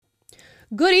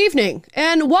Good evening,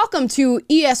 and welcome to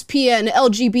ESPN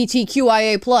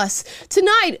LGBTQIA+.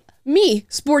 Tonight, me,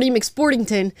 Sporty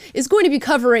McSportington, is going to be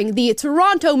covering the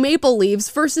Toronto Maple Leafs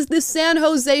versus the San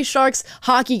Jose Sharks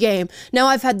hockey game. Now,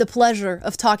 I've had the pleasure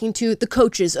of talking to the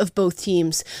coaches of both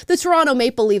teams. The Toronto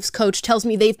Maple Leafs coach tells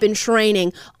me they've been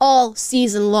training all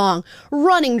season long,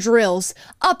 running drills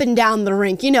up and down the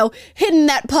rink, hitting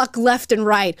that puck left and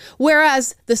right.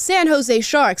 Whereas the San Jose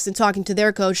Sharks, in talking to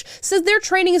their coach, says their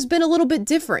training has been a little bit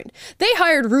different. They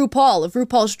hired RuPaul of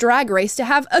RuPaul's Drag Race to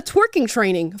have a twerking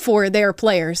training for their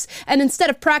players. And instead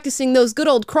of practicing those good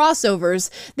old crossovers,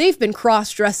 they've been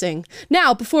cross-dressing.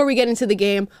 Now, before we get into the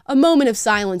game, a moment of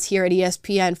silence here at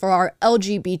ESPN for our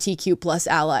LGBTQ+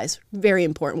 allies. Very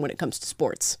important when it comes to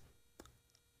sports.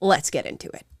 Let's get into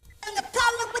it.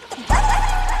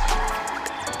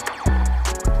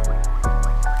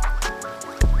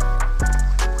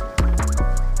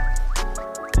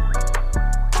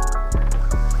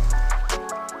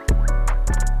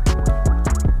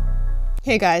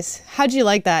 Hey guys, how'd you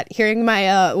like that? Hearing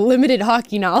my limited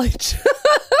hockey knowledge.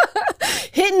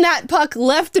 Hitting that puck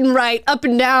left and right, up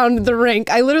and down the rink.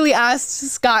 I literally asked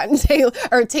Scott and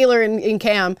Taylor and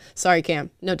Cam. Sorry, Cam,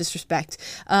 no disrespect.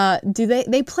 Do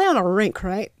they play on a rink,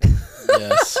 right?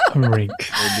 Yes, a rink.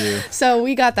 They do. So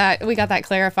we got that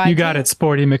clarified. You got it,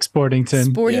 Sporty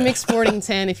McSportington. Sporty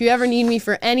McSportington. If you ever need me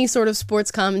for any sort of sports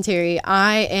commentary,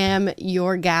 I am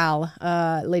your gal,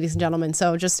 ladies and gentlemen.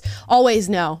 So just always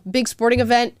know, big sporting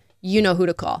event, you know who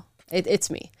to call. It's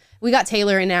me. We got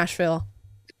Taylor in Nashville.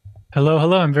 Hello.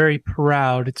 I'm very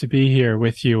proud to be here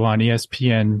with you on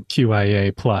ESPN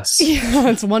QIA+. Yeah,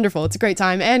 it's wonderful. It's a great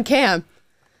time. And Cam.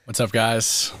 What's up,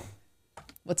 guys?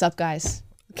 What's up, guys?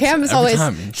 Cam is always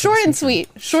short and sweet.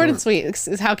 Short and sweet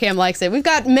is how Cam likes it. We've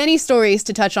got many stories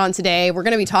to touch on today. We're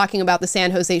going to be talking about the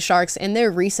San Jose Sharks and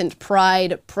their recent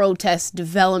pride protest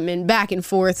development back and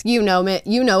forth. You know it,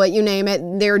 you name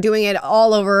it. They're doing it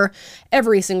all over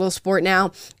every single sport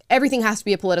now. Everything has to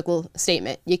be a political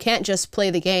statement. You can't just play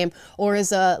the game, or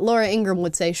as Laura Ingraham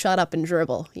would say, shut up and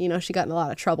dribble. She got in a lot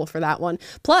of trouble for that one.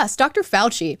 Plus, Dr.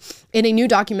 Fauci, in a new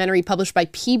documentary published by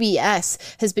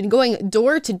PBS, has been going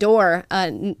door to door,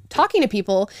 talking to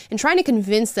people and trying to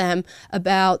convince them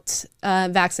about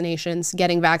vaccinations,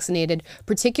 getting vaccinated,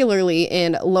 particularly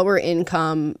in lower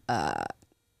income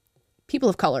people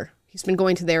of color. He's been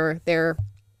going to their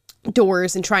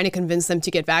doors and trying to convince them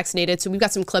to get vaccinated. So we've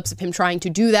got some clips of him trying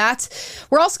to do that.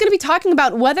 We're also going to be talking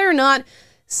about whether or not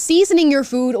seasoning your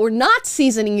food or not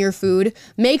seasoning your food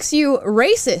makes you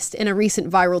racist in a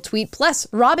recent viral tweet. Plus,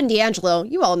 Robin DiAngelo,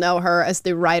 you all know her as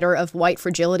the writer of White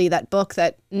Fragility, that book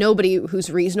that nobody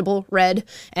who's reasonable read.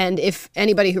 And if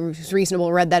anybody who's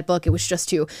reasonable read that book, it was just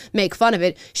to make fun of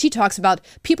it. She talks about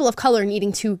people of color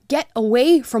needing to get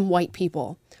away from white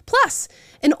people. Plus,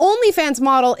 an OnlyFans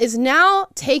model is now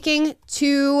taking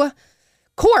to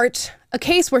court a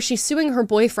case where she's suing her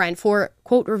boyfriend for,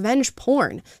 quote, revenge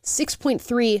porn.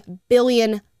 $6.3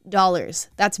 billion.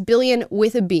 That's billion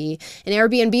with a B. An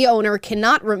Airbnb owner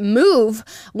cannot remove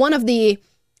one of the,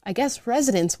 I guess,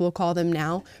 residents, we'll call them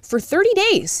now, for 30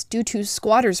 days due to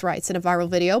squatters' rights in a viral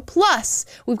video. Plus,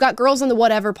 we've got Girls on the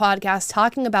Whatever podcast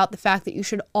talking about the fact that you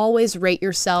should always rate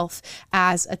yourself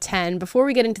as a 10. Before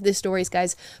we get into the stories,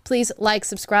 guys, please like,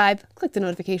 subscribe, click the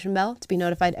notification bell to be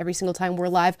notified every single time we're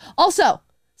live. Also,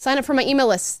 sign up for my email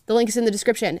list. The link is in the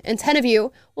description. And 10 of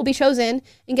you will be chosen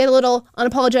and get a little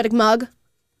Unapologetic mug, a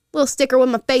little sticker with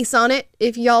my face on it,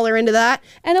 if y'all are into that,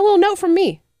 and a little note from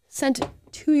me sent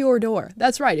to your door.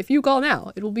 That's right. If you call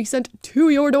now, it will be sent to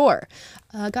your door.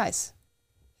 Guys,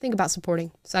 think about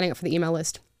signing up for the email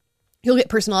list. You'll get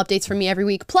personal updates from me every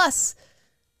week, plus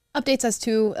updates as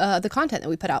to the content that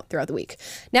we put out throughout the week.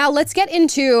 Now, let's get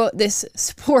into this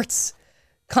sports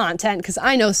content, because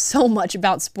I know so much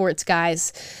about sports,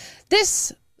 guys.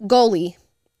 This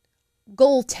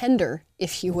goaltender,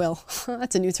 if you will,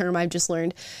 that's a new term I've just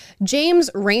learned, James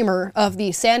Reimer of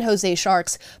the San Jose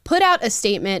Sharks put out a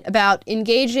statement about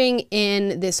engaging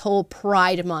in this whole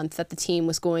Pride Month that the team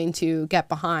was going to get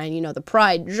behind. The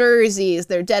Pride jerseys,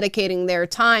 they're dedicating their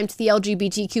time to the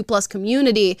LGBTQ+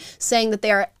 community, saying that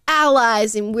they are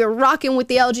allies and we're rocking with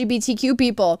the LGBTQ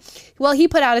people. Well, he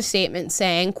put out a statement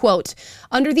saying, quote,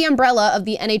 under the umbrella of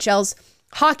the NHL's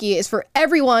Hockey is for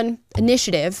Everyone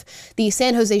initiative, the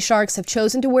San Jose Sharks have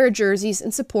chosen to wear jerseys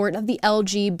in support of the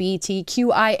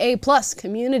LGBTQIA+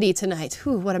 community tonight.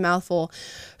 Whew, what a mouthful.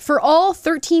 For all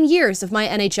 13 years of my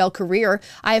NHL career,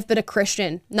 I have been a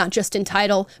Christian, not just in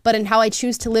title, but in how I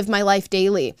choose to live my life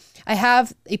daily. I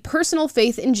have a personal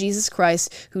faith in Jesus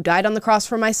Christ, who died on the cross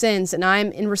for my sins, and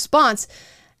I'm in response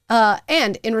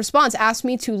And in response, asked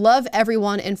me to love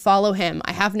everyone and follow him.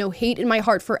 I have no hate in my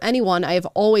heart for anyone. I have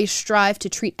always strived to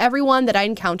treat everyone that I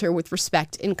encounter with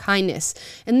respect and kindness.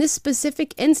 In this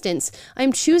specific instance, I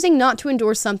am choosing not to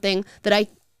endorse something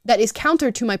that is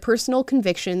counter to my personal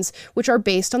convictions, which are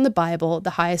based on the Bible, the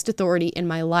highest authority in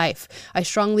my life. I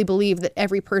strongly believe that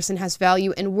every person has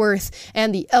value and worth,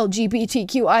 and the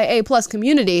LGBTQIA+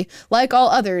 community, like all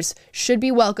others, should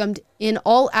be welcomed in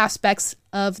all aspects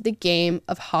of the game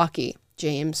of hockey.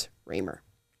 James Raymer.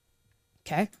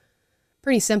 Okay.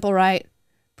 Pretty simple, right?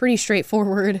 Pretty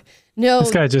straightforward. No,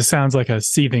 this guy just sounds like a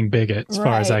seething bigot as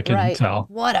far as I can tell.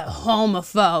 What a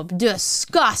homophobe.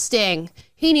 Disgusting.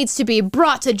 He needs to be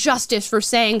brought to justice for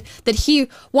saying that he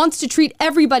wants to treat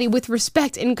everybody with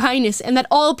respect and kindness and that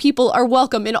all people are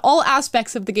welcome in all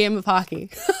aspects of the game of hockey.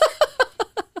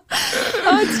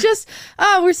 It's just,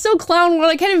 we're so clown world.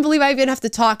 I can't even believe I even have to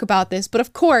talk about this. But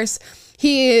of course,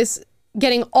 he is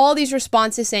getting all these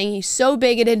responses saying he's so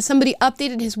bigoted. Somebody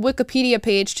updated his Wikipedia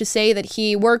page to say that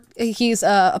he's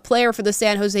a player for the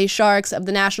San Jose Sharks of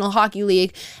the National Hockey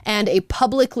League and a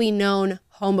publicly known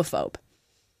homophobe.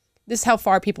 This is how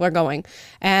far people are going.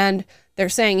 And they're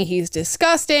saying he's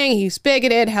disgusting, he's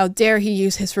bigoted, how dare he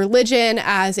use his religion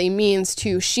as a means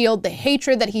to shield the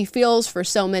hatred that he feels for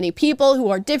so many people who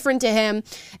are different to him.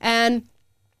 And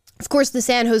of course, the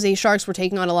San Jose Sharks were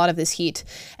taking on a lot of this heat.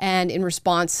 And in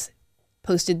response,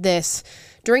 posted this: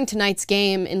 during tonight's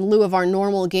game, in lieu of our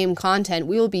normal game content,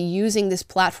 we will be using this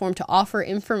platform to offer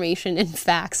information and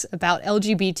facts about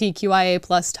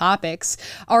LGBTQIA+ topics.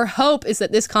 Our hope is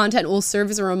that this content will serve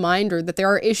as a reminder that there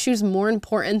are issues more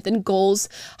important than goals,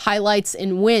 highlights,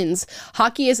 and wins.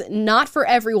 Hockey is not for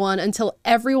everyone until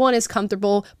everyone is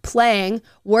comfortable playing,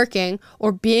 working,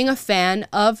 or being a fan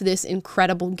of this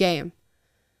incredible game.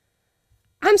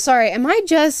 I'm sorry, am I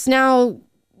just now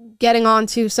getting on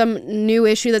to some new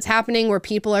issue that's happening where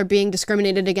people are being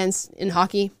discriminated against in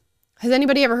hockey? Has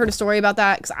anybody ever heard a story about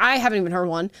that? Because I haven't even heard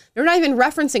one. They're not even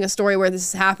referencing a story where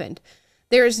this has happened.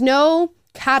 There is no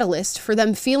catalyst for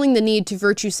them feeling the need to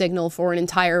virtue signal for an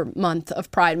entire month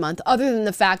of Pride Month, other than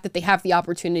the fact that they have the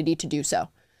opportunity to do so.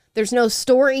 There's no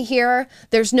story here.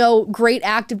 There's no great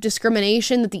act of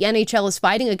discrimination that the NHL is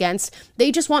fighting against.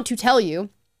 They just want to tell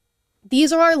you,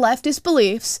 these are our leftist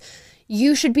beliefs.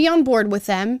 You should be on board with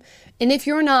them. And if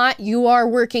you're not, you are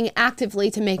working actively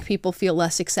to make people feel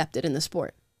less accepted in the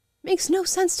sport. Makes no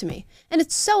sense to me. And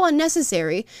it's so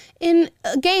unnecessary in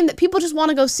a game that people just want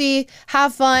to go see,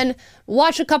 have fun,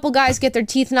 watch a couple guys get their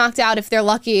teeth knocked out if they're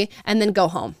lucky, and then go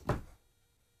home.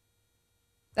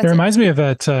 It reminds me of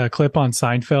that clip on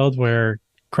Seinfeld where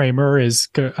Kramer is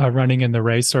running in the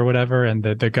race or whatever, and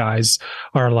the guys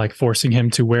are like forcing him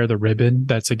to wear the ribbon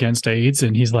that's against AIDS,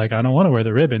 and he's like, I don't want to wear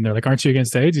the ribbon. They're like, aren't you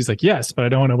against AIDS? He's like, yes, but I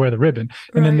don't want to wear the ribbon.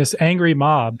 And then this angry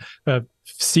mob of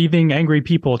seething angry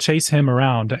people chase him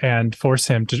around and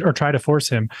try to force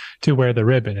him to wear the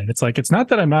ribbon. And it's like, it's not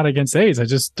that I'm not against AIDS.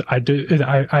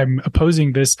 I'm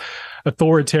opposing this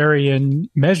authoritarian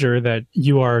measure that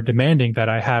you are demanding that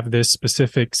I have this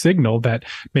specific signal that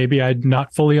maybe I'm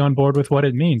not fully on board with what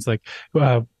it means. Like,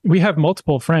 we have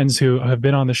multiple friends who have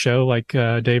been on the show, like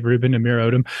Dave Rubin and Amir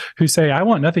Odom, who say, I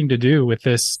want nothing to do with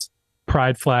this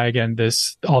pride flag and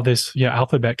all this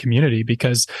alphabet community,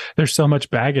 because there's so much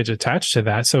baggage attached to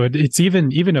that. So it's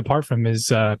even apart from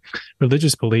his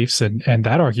religious beliefs and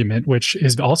that argument, which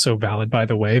is also valid, by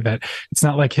the way, that it's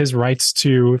not like his rights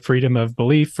to freedom of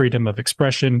belief, freedom of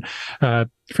expression,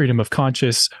 freedom of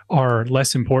conscience are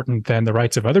less important than the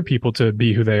rights of other people to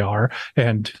be who they are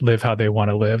and live how they want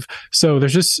to live. So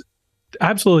there's just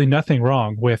absolutely nothing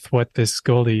wrong with what this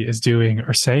goalie is doing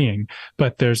or saying,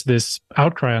 but there's this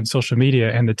outcry on social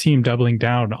media and the team doubling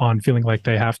down on feeling like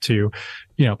they have to,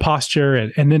 posture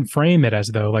and then frame it as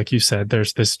though, like you said,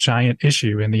 there's this giant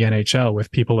issue in the NHL with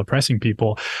people oppressing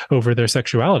people over their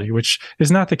sexuality, which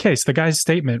is not the case. The guy's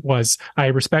statement was, I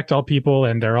respect all people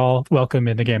and they're all welcome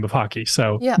in the game of hockey.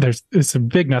 So it's a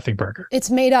big nothing burger. It's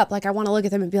made up. Like, I want to look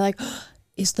at them and be like,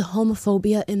 is the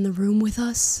homophobia in the room with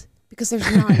us? Because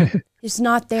there's none. It's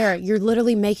not there. You're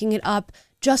literally making it up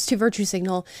just to virtue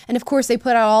signal. And of course, they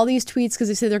put out all these tweets because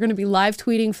they say they're going to be live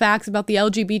tweeting facts about the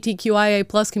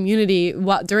LGBTQIA+ community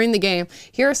during the game.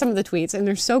 Here are some of the tweets, and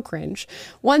they're so cringe.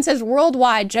 One says,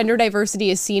 worldwide, gender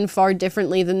diversity is seen far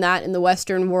differently than that in the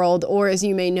Western world, or as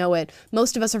you may know it.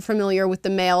 Most of us are familiar with the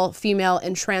male, female,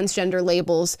 and transgender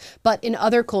labels, but in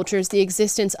other cultures, the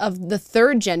existence of the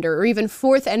third gender, or even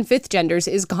fourth and fifth genders,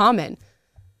 is common.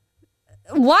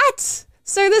 What?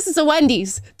 Sir, this is a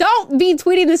Wendy's. Don't be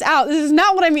tweeting this out. This is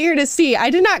not what I'm here to see. I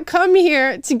did not come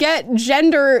here to get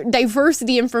gender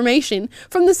diversity information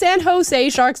from the San Jose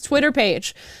Sharks Twitter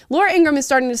page. Laura Ingraham is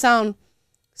starting to sound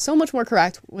so much more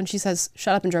correct when she says,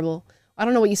 shut up and dribble. I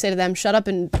don't know what you say to them. Shut up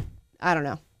and, I don't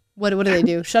know. What do they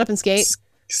do? Shut up and skate?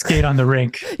 Skate on the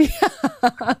rink.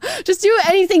 Yeah. Just do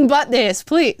anything but this,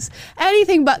 please.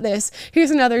 Anything but this. Here's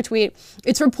another tweet.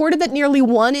 It's reported that nearly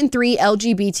 1 in 3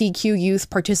 LGBTQ youth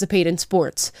participate in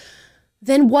sports.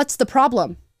 Then what's the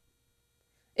problem?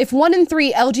 If 1 in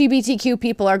 3 LGBTQ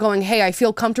people are going, hey, I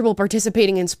feel comfortable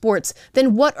participating in sports,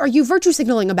 then what are you virtue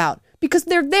signaling about? Because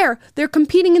they're there. They're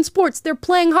competing in sports. They're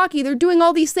playing hockey. They're doing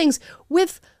all these things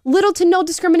with little to no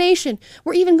discrimination.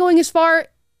 We're even going as far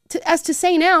as to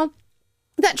say now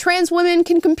that trans women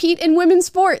can compete in women's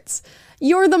sports.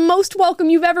 You're the most welcome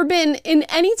you've ever been in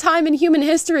any time in human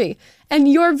history.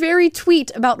 And your very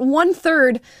tweet about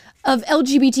 1/3 of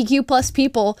LGBTQ plus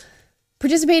people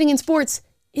participating in sports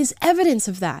is evidence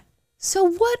of that. So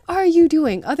what are you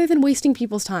doing other than wasting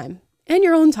people's time and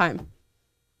your own time?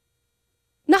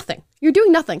 Nothing. You're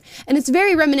doing nothing. And it's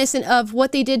very reminiscent of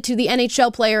what they did to the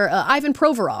NHL player Ivan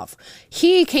Provorov.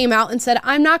 He came out and said,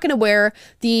 I'm not going to wear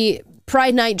the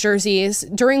Pride Night jerseys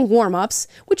during warm-ups,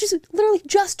 which is literally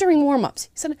just during warm-ups.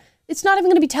 He said, it's not even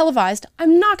going to be televised.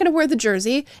 I'm not going to wear the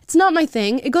jersey. It's not my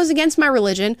thing. It goes against my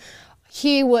religion.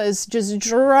 He was just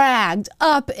dragged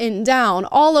up and down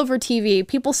all over TV.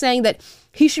 People saying that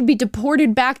he should be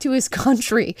deported back to his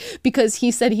country because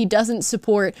he said he doesn't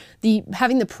support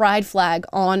having the pride flag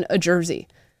on a jersey.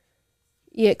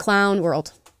 Yeah, clown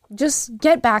world. Just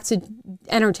get back to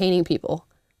entertaining people.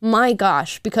 My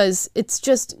gosh, because it's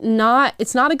not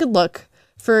a good look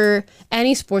for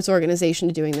any sports organization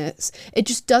to doing this. It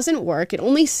just doesn't work. It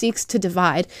only seeks to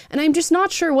divide. And I'm just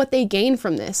not sure what they gain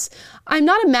from this. I'm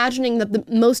not imagining that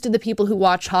most of the people who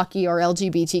watch hockey are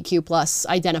LGBTQ plus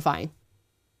identifying.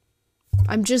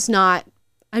 I'm just not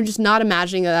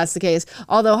imagining that that's the case.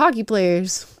 Although hockey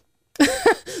players,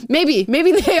 maybe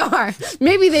they are.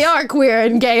 Maybe they are queer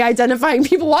and gay identifying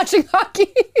people watching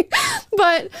hockey.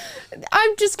 But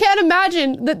I just can't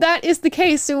imagine that is the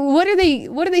case. So what do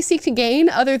they seek to gain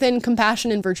other than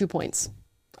compassion and virtue points?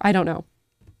 I don't know.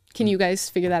 Can you guys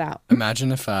figure that out?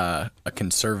 Imagine if a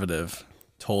conservative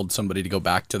told somebody to go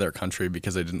back to their country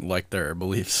because they didn't like their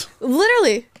beliefs.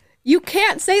 Literally. You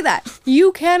can't say that.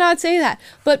 You cannot say that.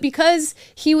 But because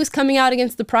he was coming out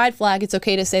against the pride flag, it's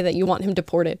okay to say that you want him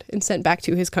deported and sent back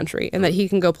to his country and that he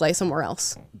can go play somewhere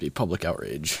else. Be public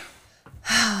outrage.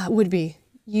 Would be.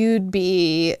 You'd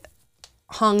be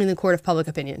hung in the court of public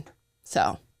opinion.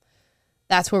 So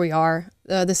that's where we are.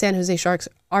 The San Jose Sharks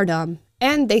are dumb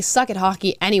and they suck at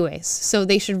hockey anyways. So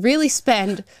they should really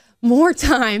spend more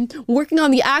time working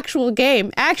on the actual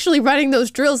game, actually running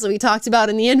those drills that we talked about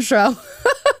in the intro,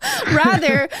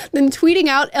 rather than tweeting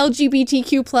out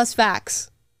LGBTQ plus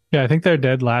facts. Yeah, I think they're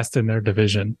dead last in their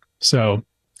division. So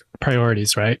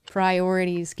priorities, right?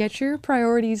 Priorities. Get your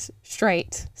priorities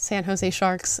straight, San Jose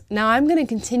Sharks. Now I'm going to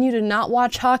continue to not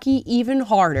watch hockey even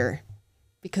harder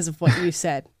because of what you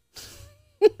said.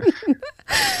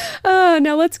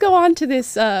 Now let's go on to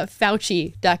this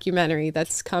Fauci documentary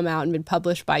that's come out and been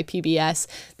published by PBS.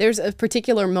 There's a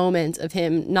particular moment of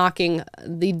him knocking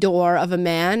the door of a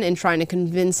man and trying to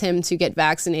convince him to get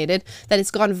vaccinated that it's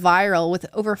gone viral with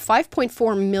over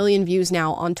 5.4 million views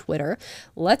now on Twitter.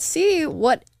 Let's see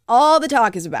what all the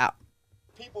talk is about.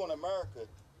 People in America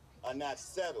are not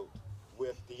settled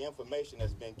with the information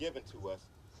that's been given to us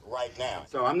right now.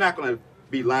 So I'm not going to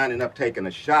be lining up taking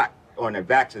a shot on a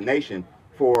vaccination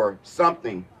for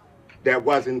something that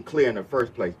wasn't clear in the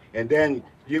first place. And then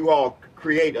you all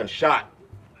create a shot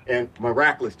in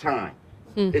miraculous time.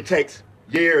 It takes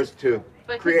years to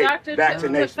create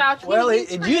vaccination. Well,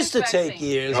 it used to take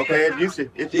years. Okay, it used to.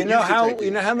 You know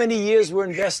how many years were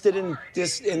invested in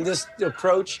this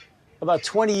approach? About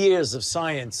 20 years of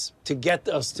science to get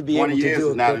us to be able to do it. 20 years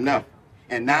is not enough.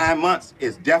 And 9 months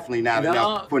is definitely not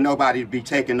enough for nobody to be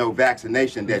taking no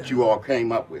vaccination that you all came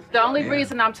up with. The only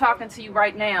reason I'm talking to you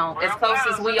right now, as close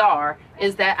as we are,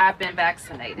 is that I've been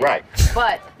vaccinated. Right.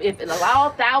 But if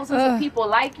thousands of people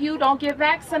like you don't get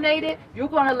vaccinated, you're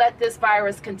going to let this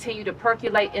virus continue to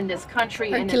percolate in this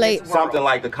country and in this world. Something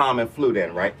like the common flu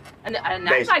then, right? And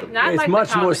not it's like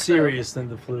much more flu. serious than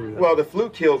the flu. Well, the flu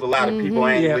kills a lot of people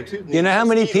annually, too. You know how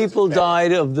many people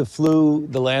died of the flu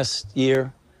the last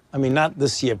year? I mean, not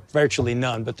this year, virtually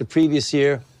none, but the previous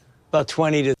year, about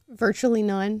 20 to... Virtually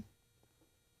none.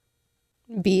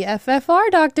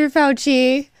 BFFR, Dr.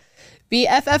 Fauci.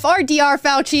 BFFR, Dr.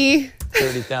 Fauci.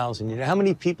 30,000. You know how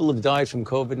many people have died from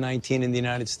COVID-19 in the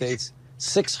United States?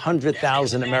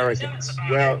 600,000 Americans.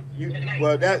 The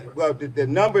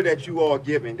number that you all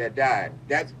giving that died,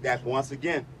 that's once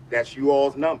again, that's you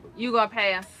all's number. You gonna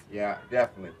pass? Yeah,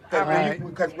 definitely.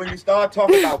 Because when you start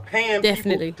talking about paying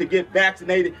people to get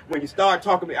vaccinated, when you start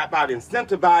talking about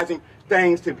incentivizing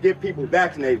things to get people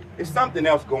vaccinated, there's something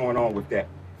else going on with that.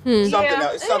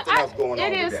 Something else going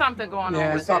on. It is something going on.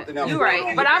 There's something else. You're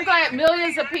right, but I'm glad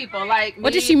millions of people like me.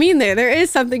 What does she mean there? There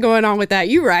is something going on with that.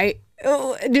 You're right.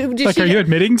 Are you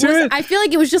admitting to it? I feel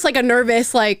like it was just like a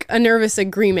nervous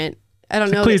agreement. I don't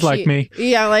know. Please like me.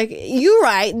 Yeah, like, you're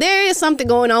right. There is something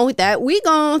going on with that. We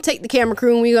gonna take the camera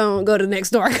crew and we gonna go to the next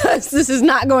door because this is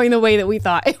not going the way that we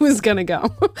thought it was gonna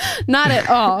go. Not at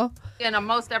all. And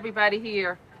most everybody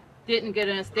here didn't get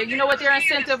an. You know what their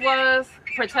incentive was?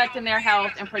 Protecting their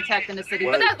health and protecting the city.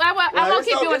 But I won't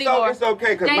keep you anymore. It's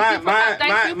okay, because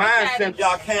my incentive,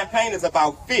 y'all campaign is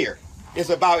about fear. It's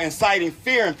about inciting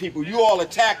fear in people. You all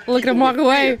attack. Look at him walk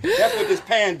away. That's what this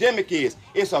pandemic is.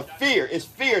 It's a fear. It's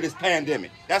fear, this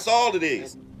pandemic. That's all it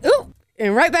is. Ooh,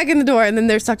 and right back in the door. And then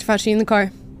there's Dr. Fauci in the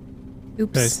car.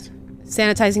 Oops. Nice.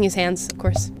 Sanitizing his hands, of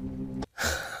course.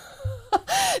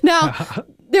 Now,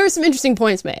 there were some interesting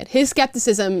points made. His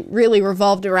skepticism really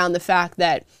revolved around the fact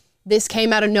that this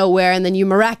came out of nowhere and then you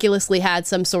miraculously had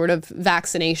some sort of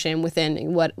vaccination within a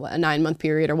 9-month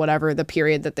period or whatever the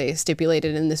period that they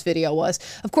stipulated in this video was.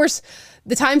 Of course,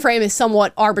 the time frame is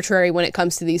somewhat arbitrary when it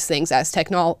comes to these things as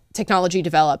technology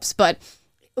develops. But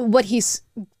what he's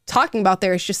talking about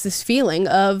there is just this feeling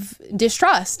of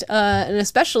distrust, and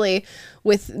especially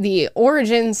with the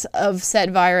origins of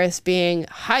said virus being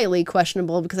highly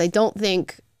questionable, because I don't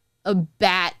think a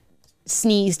bat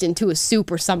sneezed into a soup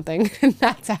or something, and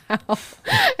that's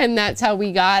how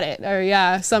we got it. Or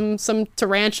yeah, some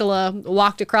tarantula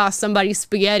walked across somebody's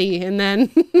spaghetti, and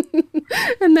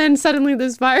then suddenly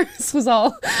this virus was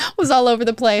all over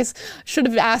the place. Should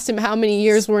have asked him how many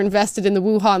years were invested in the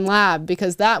Wuhan lab,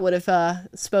 because that would have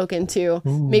spoken to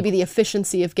maybe the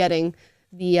efficiency of getting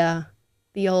the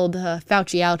old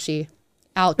Fauci ouchie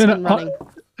out and running.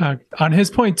 On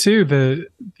his point too,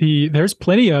 there's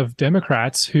plenty of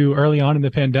Democrats who early on in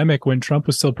the pandemic, when Trump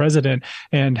was still president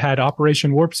and had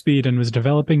Operation Warp Speed and was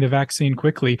developing the vaccine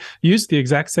quickly, used the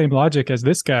exact same logic as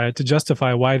this guy to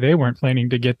justify why they weren't planning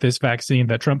to get this vaccine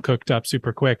that Trump cooked up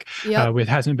super quick. Yep. It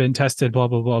hasn't been tested, blah,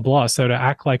 blah, blah, blah. So to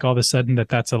act like all of a sudden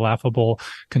that's a laughable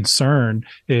concern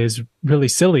is really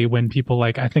silly when people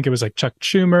like, I think it was like Chuck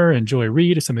Schumer and Joy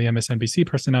Reid, some of the MSNBC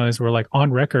personalities were like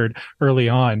on record early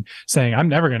on saying, I'm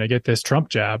never going to get this Trump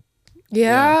jab.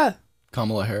 Yeah.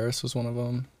 Kamala Harris was one of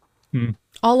them.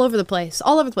 All over the place.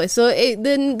 So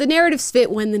the narratives fit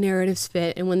when the narratives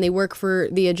fit and when they work for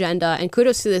the agenda. And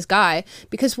kudos to this guy,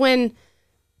 because when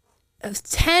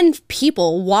 10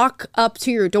 people walk up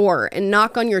to your door and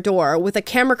knock on your door with a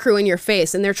camera crew in your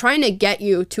face and they're trying to get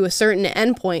you to a certain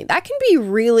endpoint, that can be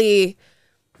really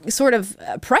sort of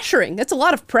pressuring. That's a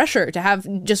lot of pressure to have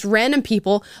just random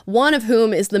people, one of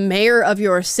whom is the mayor of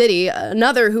your city,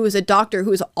 another who is a doctor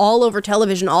who is all over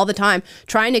television all the time,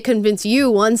 trying to convince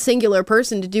you, one singular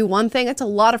person, to do one thing. That's a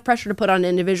lot of pressure to put on an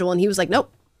individual. And he was like,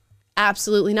 nope,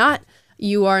 absolutely not.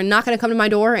 You are not going to come to my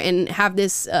door and have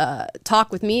this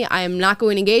talk with me. I am not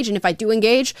going to engage. And if I do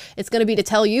engage, it's going to be to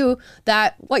tell you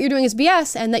that what you're doing is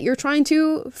BS and that you're trying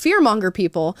to fearmonger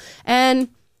people. And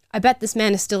I bet this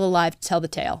man is still alive to tell the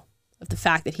tale of the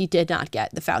fact that he did not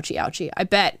get the Fauci ouchie. I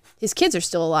bet his kids are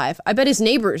still alive. I bet his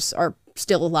neighbors are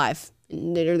still alive.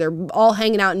 And they're all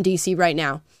hanging out in D.C. right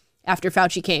now after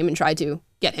Fauci came and tried to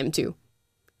get him to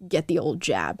get the old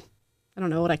jab. I don't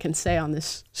know what I can say on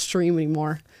this stream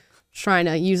anymore. Trying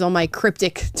to use all my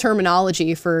cryptic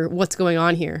terminology for what's going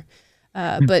on here.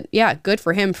 But yeah, good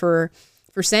for him for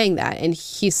saying that. And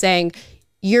he's saying,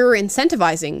 you're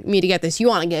incentivizing me to get this. You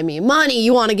want to give me money.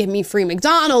 You want to give me free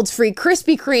McDonald's, free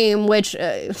Krispy Kreme, which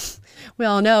we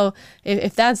all know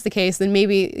if that's the case, then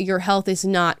maybe your health is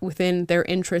not within their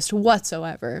interest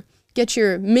whatsoever. Get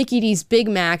your Mickey D's Big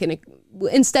Mac and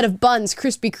instead of buns,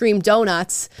 Krispy Kreme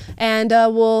donuts, and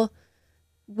we'll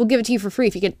give it to you for free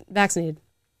if you get vaccinated.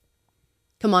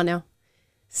 Come on now.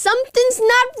 Something's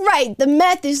not right. The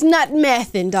math is not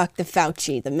mathing, Dr.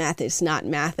 Fauci. The math is not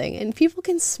mathing. And people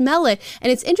can smell it.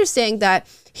 And it's interesting that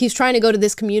he's trying to go to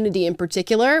this community in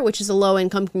particular, which is a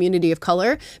low-income community of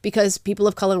color, because people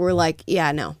of color were like,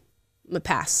 yeah, no, I'm a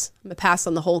pass. I'm a pass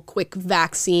on the whole quick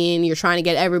vaccine. You're trying to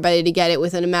get everybody to get it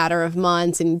within a matter of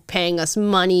months and paying us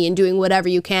money and doing whatever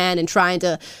you can and trying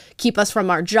to keep us from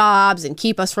our jobs and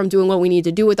keep us from doing what we need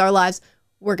to do with our lives.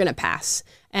 We're going to pass.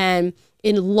 And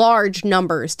in large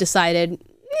numbers decided,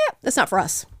 yeah, that's not for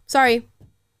us. Sorry.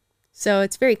 So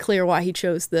it's very clear why he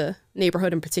chose the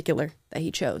neighborhood in particular that he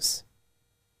chose.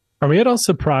 Are we at all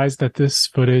surprised that this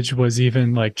footage was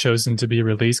even like chosen to be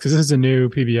released? Because this is a new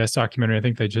PBS documentary. I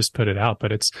think they just put it out,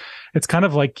 but it's kind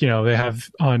of like, they have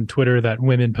on Twitter that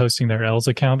women posting their L's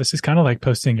account. This is kind of like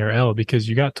posting your L because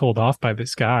you got told off by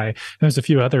this guy. And there's a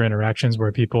few other interactions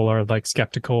where people are like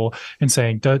skeptical and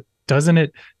saying, doesn't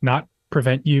it not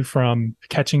prevent you from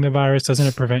catching the virus? Doesn't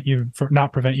it prevent you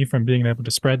from being able to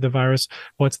spread the virus?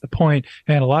 What's the point?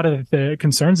 And a lot of the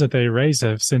concerns that they raise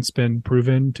have since been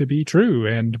proven to be true.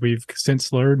 And we've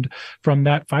since learned from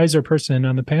that Pfizer person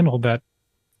on the panel that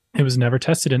it was never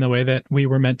tested in the way that we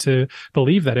were meant to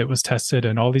believe that it was tested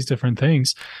and all these different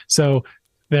things. So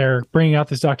they're bringing out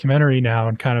this documentary now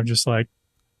and kind of just like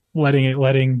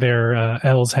letting their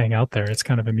L's hang out there. It's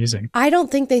kind of amusing. I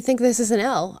don't think they think this is an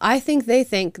L. I think they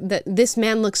think that this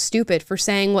man looks stupid for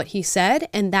saying what he said,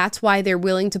 and that's why they're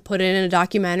willing to put it in a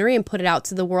documentary and put it out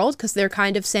to the world, because they're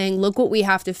kind of saying, look what we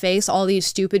have to face, all these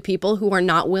stupid people who are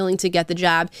not willing to get the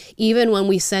jab, even when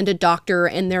we send a doctor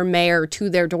and their mayor to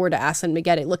their door to ask them to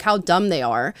get it. Look how dumb they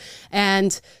are.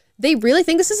 And they really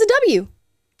think this is a W.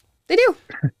 They do.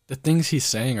 The things he's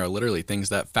saying are literally things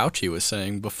that Fauci was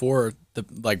saying before,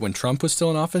 when Trump was still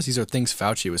in office. These are things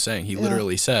Fauci was saying. He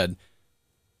literally said,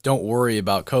 don't worry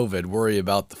about COVID, worry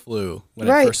about the flu when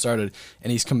it first started.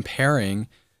 And he's comparing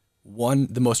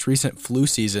the most recent flu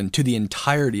season to the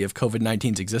entirety of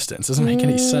COVID-19's existence. Doesn't make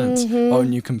any sense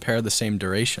when you compare the same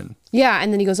duration. Yeah,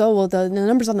 and then he goes, oh, well, the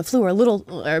numbers on the flu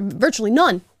are virtually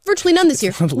none. Virtually none this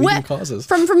year. One of the leading causes.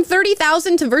 From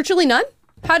 30,000 to virtually none?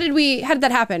 How did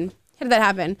that happen?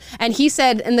 And he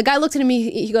said, and the guy looked at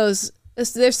me, he goes,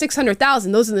 there's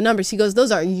 600,000. Those are the numbers. He goes,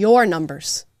 those are your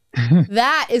numbers.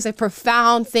 That is a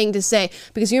profound thing to say,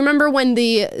 because you remember when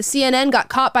the CNN got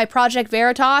caught by Project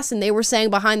Veritas and they were saying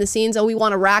behind the scenes, oh, we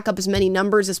want to rack up as many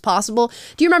numbers as possible.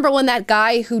 Do you remember when that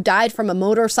guy who died from a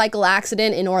motorcycle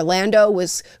accident in Orlando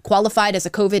was qualified as a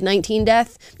COVID-19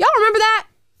 death? Y'all remember that?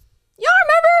 Y'all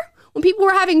remember? When people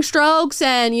were having strokes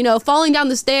and, falling down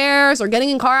the stairs or getting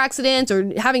in car accidents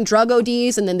or having drug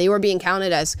ODs, and then they were being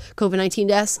counted as COVID-19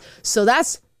 deaths. So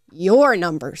that's your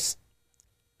numbers.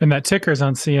 And that ticker's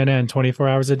on CNN 24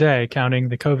 hours a day, counting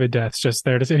the COVID deaths just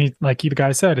there. And like you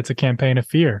guys said, it's a campaign of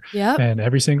fear. Yep. And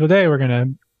every single day we're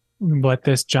going to let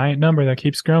this giant number that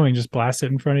keeps growing just blast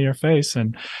it in front of your face.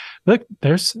 And look,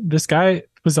 this guy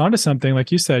was onto something.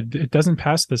 Like you said, it doesn't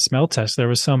pass the smell test. There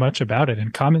was so much about it,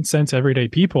 and common sense everyday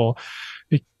people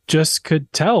just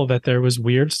could tell that there was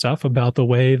weird stuff about the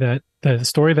way that the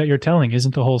story that you're telling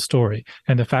isn't the whole story,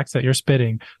 and the facts that you're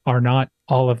spitting are not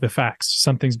all of the facts.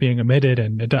 Something's being omitted,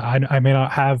 and I may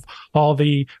not have all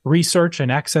the research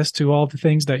and access to all the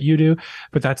things that you do,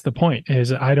 but that's the point.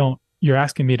 Is you're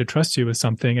asking me to trust you with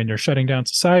something, and you're shutting down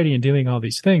society and doing all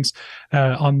these things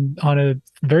on a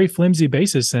very flimsy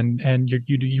basis, and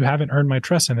you haven't earned my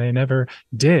trust, and they never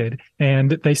did,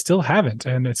 and they still haven't.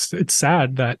 And it's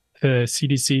sad that the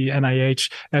CDC,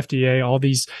 NIH, FDA, all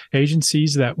these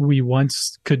agencies that we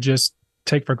once could just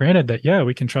take for granted that, yeah,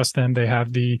 we can trust them. They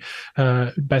have the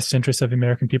best interests of the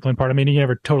American people in part. I mean, you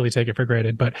never totally take it for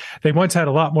granted, but they once had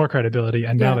a lot more credibility,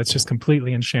 and now that's just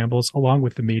completely in shambles, along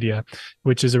with the media,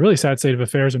 which is a really sad state of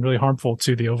affairs and really harmful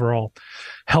to the overall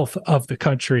health of the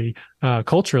country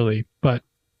culturally. But,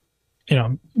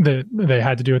 they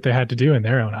had to do what they had to do in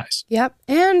their own eyes. Yep.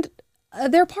 And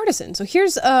they're partisan. So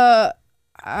here's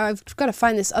I've got to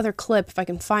find this other clip, if I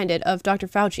can find it, of Dr.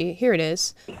 Fauci. Here it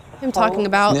is. Him talking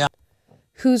about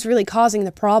who's really causing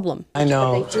the problem. I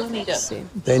know. They do need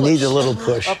they need a little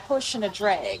push. A push and a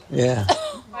drag. Yeah.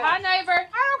 Hi, neighbor. I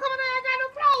don't come in there. I got no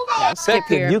clothes on. Skip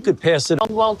here. You could pass it.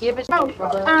 You won't give it.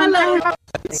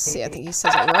 Let's see. I think he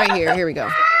says it right here. Here we go.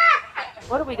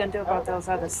 What are we going to do about those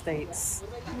other states?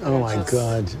 Oh, my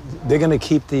God. They're going to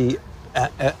keep the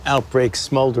outbreak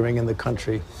smoldering in the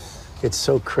country. It's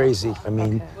so crazy. I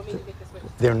mean,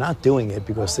 they're not doing it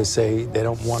because they say they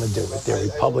don't want to do it. They're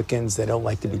Republicans. They don't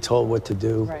like to be told what to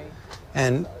do. Right.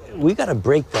 And we got to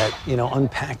break that,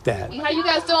 unpack that. How you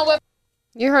guys doing?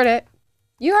 You heard it.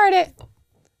 You heard it.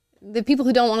 The people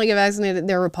who don't want to get vaccinated,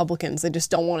 they're Republicans. They just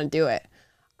don't want to do it.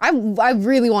 I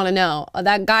really want to know,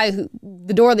 that guy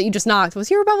the door that you just knocked, was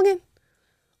he a Republican?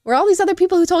 Were all these other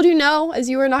people who told you no as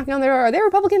you were knocking on their door, are they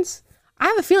Republicans? I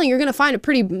have a feeling you're going to find a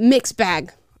pretty mixed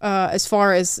bag as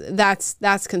far as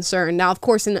that's concerned. Now, of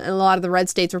course, in a lot of the red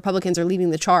states, Republicans are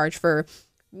leading the charge for,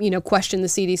 question the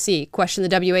CDC, question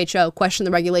the WHO, question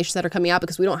the regulations that are coming out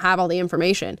because we don't have all the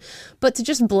information. But to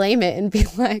just blame it and be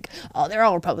like, oh, they're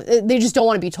all Republicans. They just don't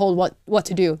want to be told what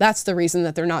to do. That's the reason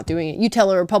that they're not doing it. You tell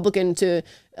a Republican to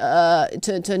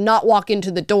not walk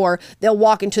into the door, they'll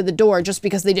walk into the door just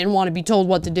because they didn't want to be told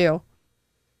what to do.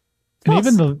 And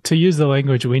even to use the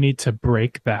language, we need to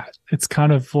break that. It's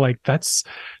kind of like that's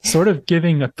sort of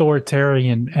giving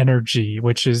authoritarian energy,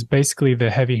 which is basically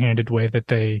the heavy-handed way that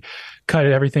they cut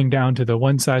everything down to the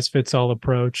one-size-fits-all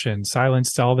approach and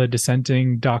silenced all the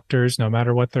dissenting doctors, no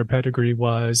matter what their pedigree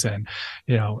was. And,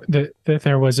 that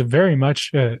there was very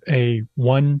much a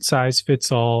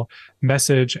one-size-fits-all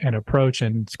message and approach,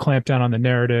 and clamp down on the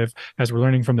narrative, as we're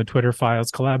learning from the Twitter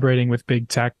files, collaborating with big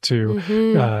tech to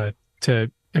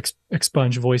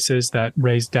expunge voices that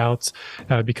raise doubts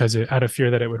because out of fear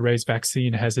that it would raise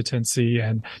vaccine hesitancy.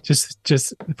 And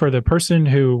just for the person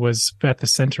who was at the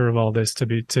center of all this to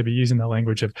be using the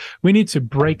language of, we need to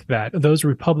break that. Those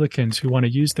Republicans who want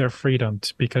to use their freedom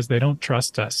because they don't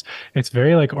trust us. It's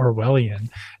very like Orwellian,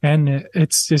 and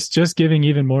it's just giving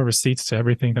even more receipts to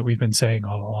everything that we've been saying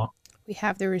all along. We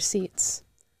have the receipts.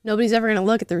 Nobody's ever going to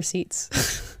look at the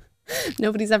receipts.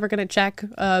 Nobody's ever going to check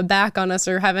back on us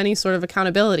or have any sort of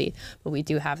accountability, but we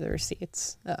do have the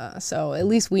receipts. So at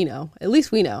least we know. At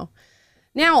least we know.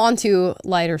 Now on to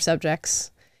lighter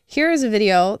subjects. Here is a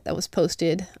video that was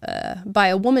posted by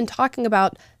a woman talking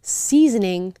about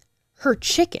seasoning her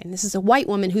chicken. This is a white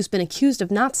woman who's been accused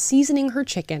of not seasoning her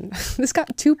chicken. This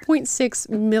got 2.6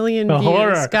 million views,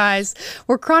 horror. Guys.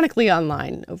 We're chronically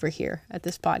online over here at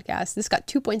this podcast. This got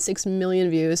 2.6 million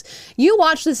views. You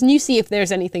watch this and you see if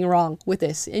there's anything wrong with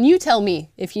this. And you tell me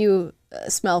if you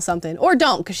smell something, or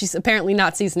don't, because she's apparently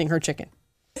not seasoning her chicken.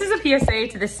 This is a PSA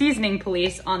to the seasoning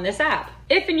police on this app.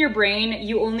 If in your brain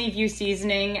you only view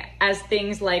seasoning as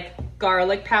things like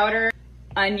garlic powder,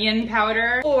 onion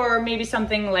powder, or maybe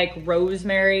something like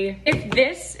rosemary, if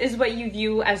this is what you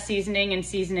view as seasoning and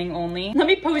seasoning only, let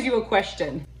me pose you a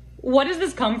question. What does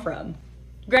this come from?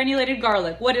 Granulated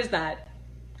garlic, what is that?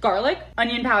 Garlic?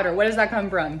 Onion powder, where does that come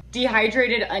from?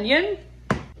 Dehydrated onion?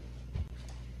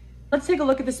 Let's take a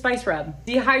look at the spice rub.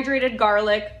 Dehydrated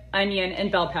garlic, onion, and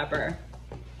bell pepper.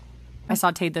 I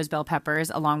sauteed those bell peppers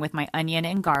along with my onion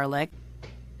and garlic.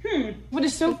 What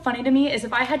is so funny to me is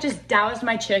if I had just doused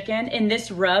my chicken in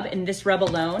this rub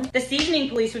alone, the seasoning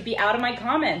police would be out of my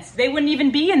comments. They wouldn't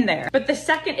even be in there. But the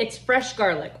second it's fresh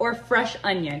garlic or fresh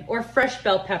onion or fresh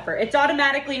bell pepper, it's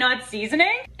automatically not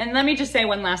seasoning. And let me just say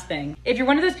one last thing. If you're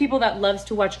one of those people that loves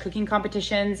to watch cooking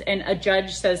competitions and a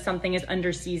judge says something is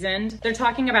under-seasoned, they're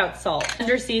talking about salt.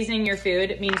 Under-seasoning your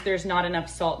food means there's not enough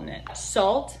salt in it.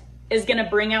 Salt is gonna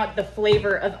bring out the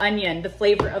flavor of onion, the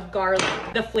flavor of garlic,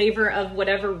 the flavor of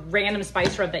whatever random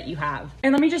spice rub that you have.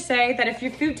 And let me just say that if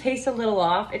your food tastes a little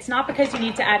off, it's not because you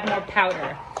need to add more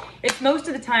powder. It's most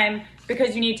of the time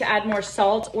because you need to add more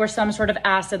salt or some sort of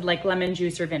acid like lemon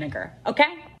juice or vinegar,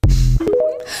 okay?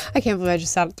 I can't believe I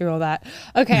just sat through all that.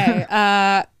 Okay,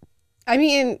 I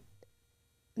mean,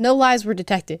 no lies were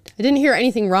detected. I didn't hear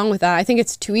anything wrong with that. I think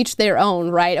it's to each their own,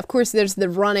 right? Of course, there's the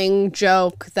running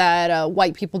joke that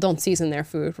white people don't season their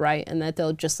food, right? And that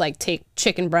they'll just like take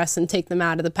chicken breasts and take them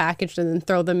out of the package and then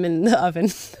throw them in the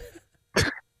oven.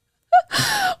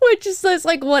 Which is just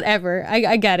like, whatever.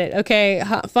 I get it. Okay.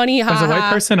 Funny. As a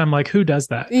white person, I'm like, who does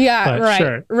that? Yeah, but right.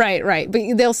 Sure. Right. But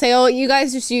they'll say, oh, you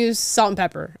guys just use salt and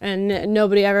pepper. And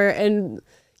nobody ever, and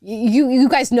you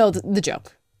guys know the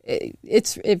joke.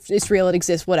 It's real, it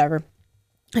exists, whatever.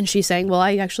 And she's saying, well,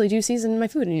 I actually do season my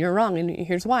food and you're wrong and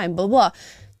here's why, and blah, blah.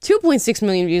 2.6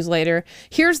 million views later,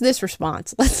 here's this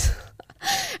response. And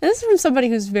this is from somebody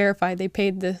who's verified. They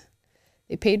paid the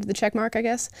check mark, I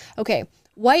guess. Okay.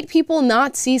 White people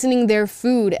not seasoning their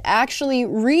food actually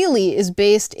really is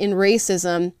based in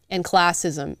racism and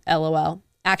classism, LOL.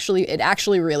 It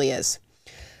actually really is.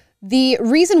 The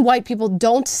reason white people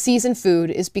don't season food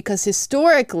is because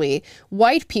historically,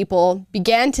 white people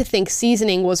began to think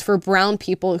seasoning was for brown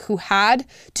people who had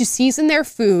to season their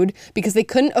food because they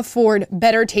couldn't afford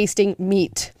better tasting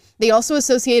meat. They also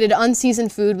associated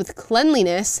unseasoned food with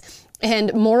cleanliness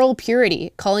and moral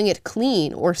purity, calling it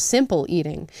clean or simple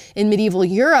eating. In medieval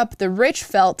Europe, the rich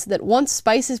felt that once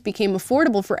spices became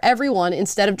affordable for everyone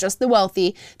instead of just the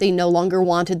wealthy, they no longer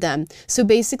wanted them. So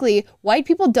basically, white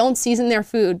people don't season their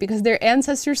food because their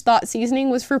ancestors thought seasoning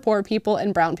was for poor people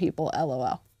and brown people,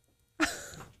 LOL.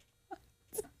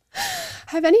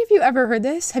 Have any of you ever heard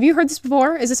this? Have you heard this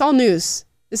before? Is this all news?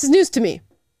 This is news to me.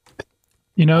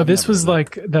 This was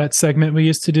like that segment we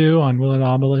used to do on Will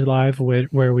Anomaly Live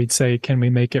where we'd say, can we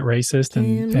make it racist?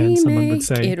 And someone would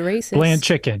say, bland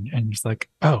chicken. And it's like,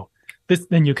 oh,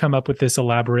 then you come up with this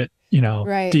elaborate,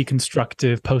 right,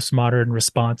 deconstructive postmodern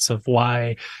response of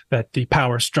why that the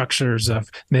power structures of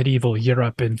medieval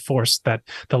Europe enforced that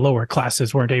the lower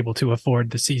classes weren't able to afford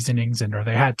the seasonings or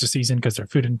they had to season because their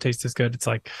food didn't taste as good. It's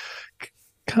like,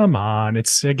 Come on.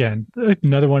 It's, again,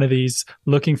 another one of these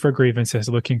looking for grievances,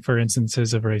 looking for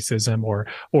instances of racism,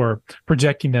 or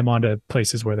projecting them onto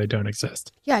places where they don't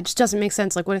exist. Yeah, it just doesn't make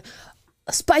sense. Like, what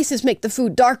spices make the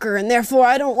food darker, and therefore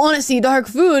I don't want to see dark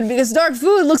food because dark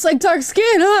food looks like dark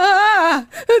skin. Ah,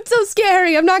 it's so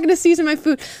scary. I'm not going to season my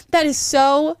food. That is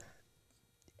so...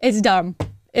 It's dumb.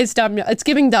 It's dumb. It's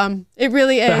giving dumb. It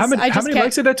really is. So how many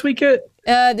likes did that tweet get?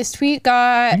 This tweet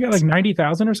got... You got like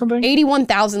 90,000 or something?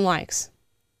 81,000 likes.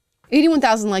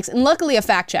 81,000 likes, and luckily a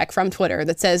fact check from Twitter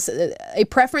that says a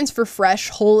preference for fresh,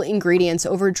 whole ingredients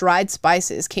over dried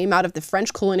spices came out of the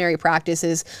French culinary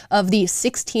practices of the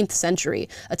 16th century,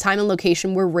 a time and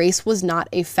location where race was not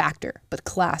a factor, but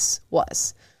class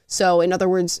was. So, in other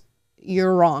words,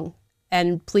 you're wrong,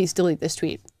 and please delete this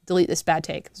tweet. Delete this bad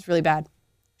take. It's really bad.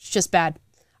 It's just bad.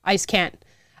 I just can't.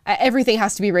 Everything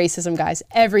has to be racism, guys.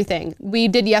 Everything. We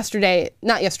did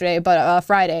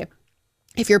Friday.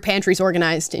 If your pantry's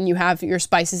organized and you have your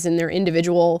spices in their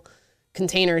individual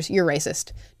containers, you're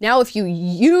racist. Now, if you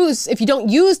don't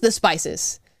use the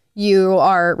spices, you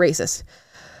are racist.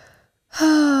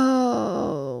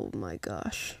 Oh my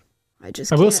gosh.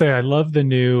 I will say, I love the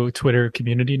new Twitter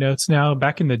community notes now.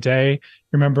 Back in the day,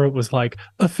 remember, it was like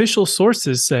official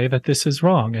sources say that this is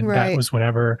wrong. And that was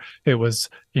whenever it was,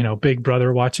 Big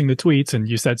Brother watching the tweets and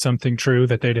you said something true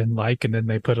that they didn't like. And then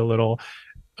they put a little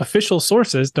official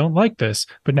sources don't like this.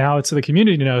 But now it's the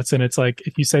community notes. And it's like,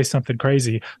 if you say something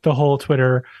crazy, the whole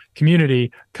Twitter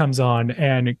community comes on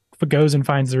and goes and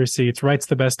finds the receipts, writes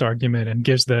the best argument, and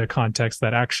gives the context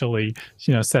that actually,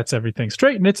 sets everything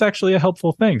straight. And it's actually a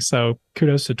helpful thing. So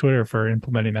kudos to Twitter for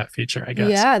implementing that feature, I guess.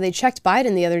 Yeah, they checked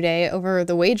Biden the other day over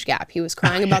the wage gap. He was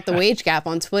crying about the wage gap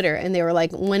on Twitter. And they were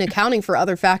like, when accounting for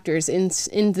other factors in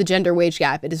the gender wage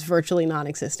gap, it is virtually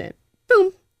non-existent.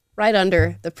 Boom. Right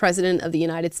under the President of the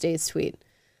United States tweet.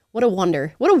 What a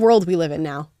wonder. What a world we live in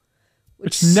now.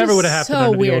 Which never would have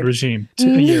happened under the old regime a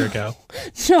year ago.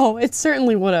 No, it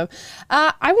certainly would have.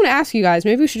 I want to ask you guys,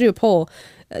 maybe we should do a poll.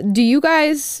 Do you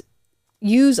guys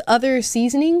use other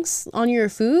seasonings on your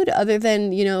food other than,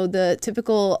 the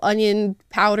typical onion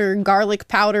powder, garlic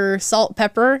powder, salt,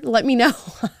 pepper? Let me know.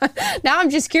 Now I'm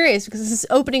just curious because this is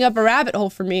opening up a rabbit hole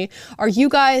for me. Are you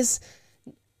guys,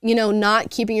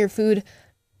 not keeping your food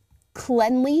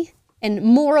cleanly and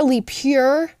morally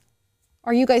pure?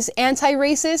 Are you guys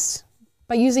anti-racist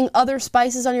by using other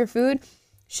spices on your food?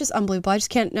 It's just unbelievable. I just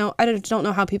can't know. I don't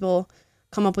know how people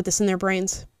come up with this in their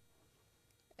brains.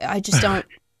 I just don't.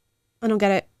 I don't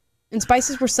get it. And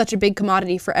spices were such a big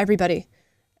commodity for everybody.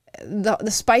 The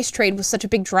spice trade was such a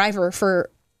big driver for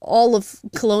all of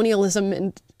colonialism,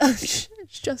 and it's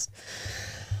just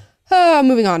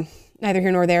moving on. Neither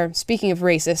here nor there. Speaking of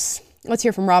racists, let's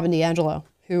hear from Robin DiAngelo,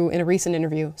 who in a recent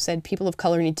interview said people of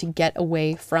color need to get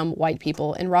away from white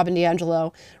people. And Robin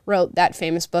DiAngelo wrote that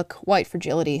famous book, White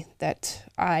Fragility, that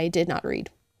I did not read.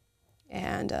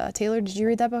 And Taylor, did you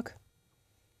read that book?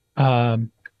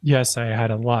 Yes, I had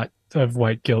a lot of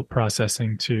white guilt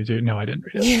processing to do. No, I didn't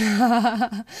read it.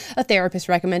 Yeah. A therapist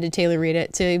recommended Taylor read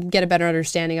it to get a better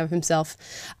understanding of himself.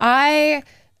 I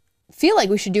feel like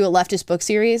we should do a leftist book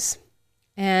series,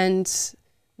 and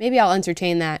maybe I'll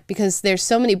entertain that because there's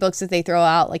so many books that they throw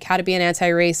out, like How to Be an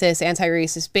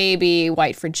Anti-Racist Baby,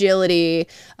 White Fragility,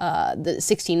 the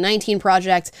 1619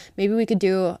 Project. Maybe we could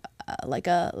do like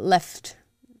a left.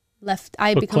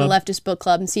 I book become club. A leftist book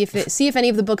club and see if any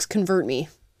of the books convert me.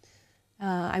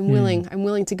 I'm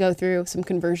willing to go through some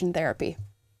conversion therapy.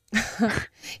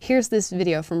 Here's this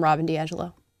video from Robin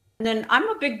DiAngelo. And then I'm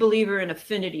a big believer in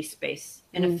affinity space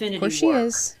and affinity work. Of course she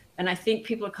is. And I think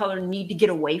people of color need to get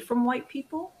away from white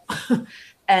people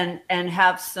and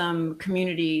have some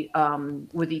community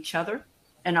with each other.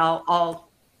 And I'll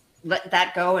let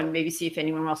that go and maybe see if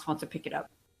anyone else wants to pick it up.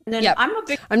 And then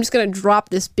I'm just going to drop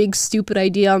this big stupid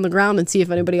idea on the ground and see if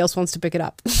anybody else wants to pick it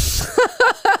up.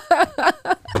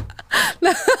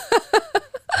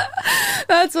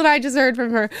 That's what I just heard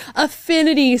from her.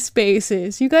 Affinity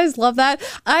spaces. You guys love that?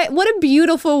 What a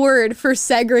beautiful word for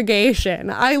segregation.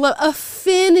 I love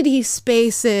affinity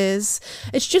spaces.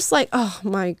 It's just like, oh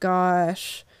my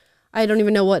gosh. I don't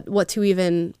even know what to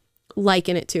even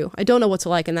liken it to. I don't know what to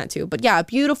liken that to. But yeah, a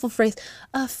beautiful phrase.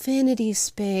 Affinity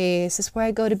space. It's where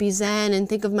I go to be zen and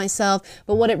think of myself.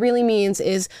 But what it really means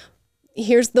is,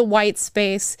 here's the white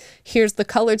space, here's the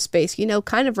colored space,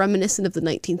 kind of reminiscent of the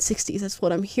 1960s. That's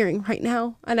what I'm hearing right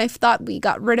now. And I thought we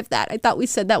got rid of that. I thought we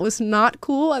said that was not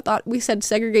cool. I thought we said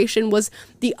segregation was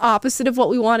the opposite of what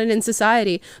we wanted in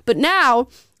society. But now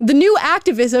the new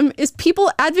activism is people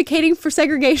advocating for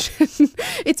segregation.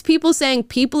 It's people saying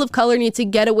people of color need to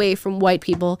get away from white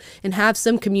people and have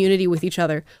some community with each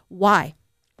other. Why?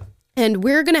 And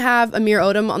we're going to have Amir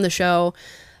Odom on the show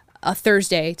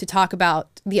Thursday to talk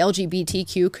about the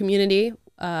LGBTQ community,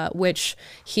 which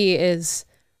he is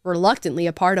reluctantly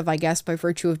a part of, I guess, by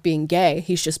virtue of being gay.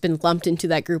 He's just been lumped into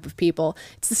that group of people.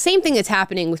 It's the same thing that's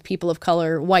happening with people of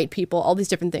color, white people, all these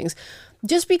different things.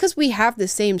 Just because we have the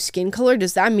same skin color,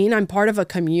 does that mean I'm part of a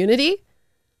community?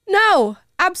 No,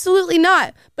 absolutely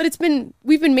not. But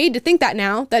we've been made to think that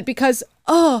now, that because,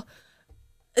 oh,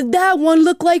 that one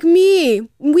looked like me,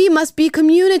 we must be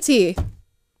community.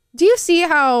 Do you see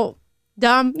how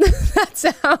dumb that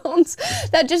sounds?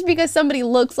 That just because somebody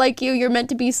looks like you're meant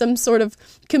to be some sort of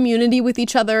community with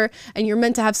each other, and you're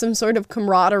meant to have some sort of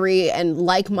camaraderie and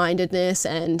like-mindedness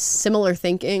and similar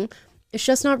thinking. It's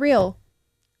just not real.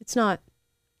 It's not.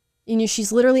 And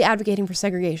she's literally advocating for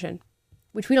segregation,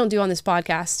 which we don't do on this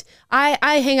podcast. I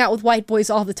hang out with white boys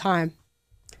all the time.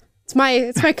 It's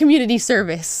my community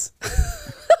service.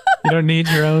 You don't need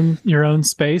your own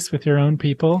space with your own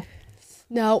people?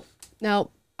 No.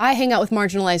 I hang out with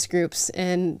marginalized groups,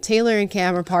 and Taylor and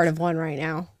Cam are part of one right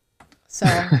now. So,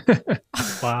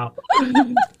 wow.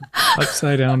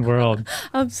 Upside down world.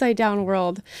 Upside down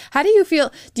world. How do you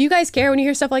feel? Do you guys care when you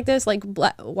hear stuff like this? Like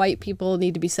white people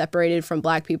need to be separated from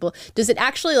black people. Does it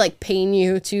actually like pain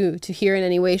you to hear in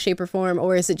any way, shape, or form,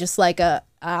 or is it just like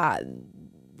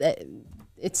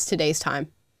it's today's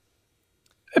time?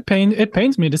 It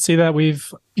pains me to see that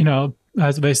we've,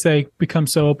 as they say, become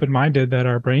so open-minded that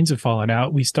our brains have fallen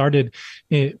out. We started,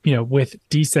 with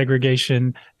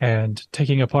desegregation and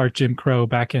taking apart Jim Crow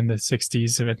back in the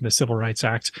 60s and the Civil Rights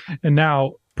Act. And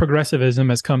now progressivism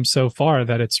has come so far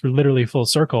that it's literally full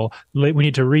circle. We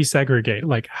need to resegregate.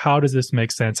 Like, how does this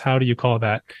make sense? How do you call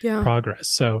that progress?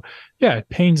 So, yeah, it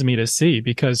pains me to see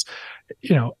because,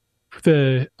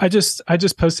 I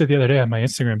just posted the other day on my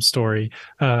Instagram story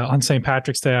on St.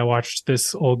 Patrick's Day. I watched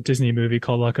this old Disney movie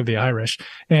called Luck of the Irish,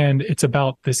 and it's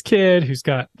about this kid who's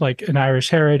got like an Irish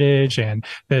heritage, and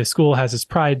the school has his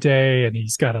Pride Day, and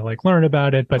he's got to like learn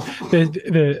about it. But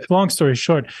the long story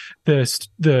short,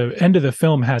 the end of the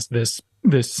film has this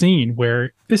scene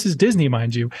where, this is Disney,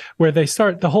 mind you, where they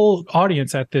start, the whole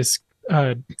audience at this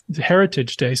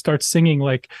Heritage Day starts singing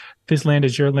like, this land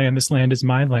is your land, this land is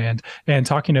my land, and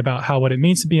talking about how what it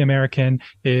means to be American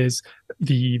is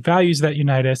the values that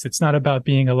unite us. It's not about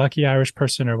being a lucky Irish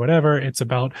person or whatever. It's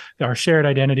about our shared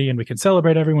identity, and we can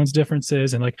celebrate everyone's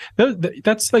differences. And like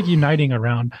that's like uniting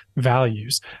around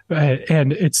values.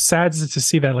 And it's sad to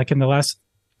see that like in the last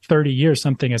 30 years,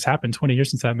 something has happened. 20 years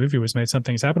since that movie was made,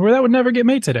 something has happened where that would never get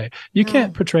made today. You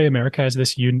can't portray America as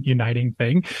this uniting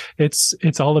thing.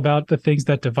 It's all about the things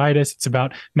that divide us. It's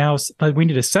about now we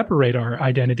need to separate our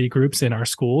identity groups in our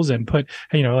schools and put,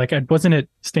 like, wasn't it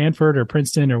Stanford or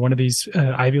Princeton or one of these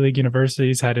Ivy League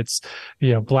universities had its,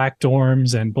 black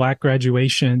dorms and black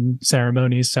graduation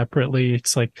ceremonies separately.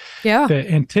 It's like the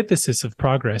antithesis of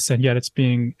progress, and yet it's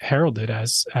being heralded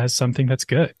as something that's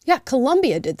good. Yeah,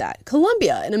 Columbia did that.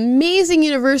 Columbia, an amazing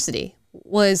university,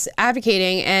 was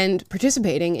advocating and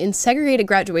participating in segregated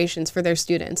graduations for their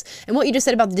students. And what you just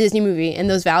said about the Disney movie and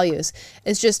those values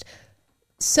is just,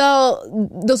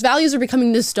 so those values are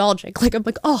becoming nostalgic. Like, I'm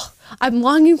like, oh, I'm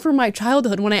longing for my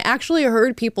childhood when I actually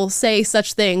heard people say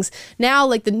such things. Now,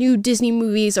 like, the new Disney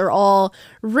movies are all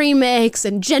remakes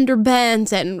and gender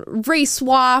bent and race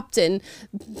swapped and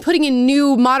putting in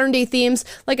new modern day themes.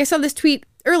 Like, I saw this tweet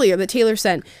earlier that Taylor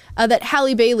sent, that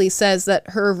Halle Bailey says that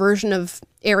her version of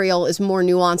Ariel is more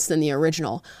nuanced than the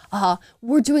original.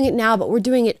 We're doing it now, but we're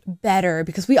doing it better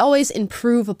because we always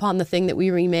improve upon the thing that we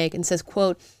remake, and says,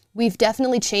 quote, we've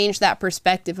definitely changed that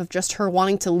perspective of just her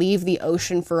wanting to leave the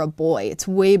ocean for a boy. It's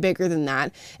way bigger than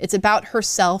that. It's about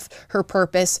herself, her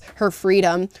purpose, her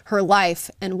freedom, her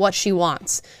life, and what she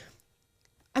wants.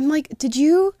 I'm like, did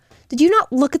you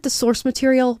not look at the source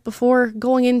material before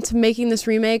going into making this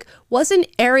remake? Wasn't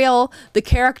Ariel the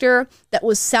character that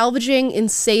was salvaging and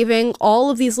saving all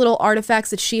of these little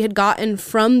artifacts that she had gotten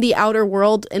from the outer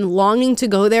world and longing to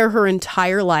go there her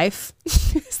entire life?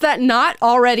 Is that not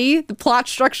already the plot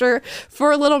structure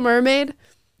for Little Mermaid?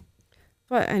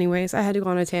 But anyways, I had to go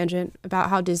on a tangent about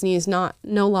how Disney is no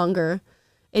longer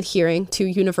adhering to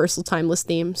universal timeless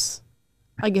themes.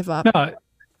 I give up. No.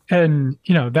 And,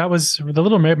 that was The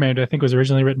Little Mermaid, I think, was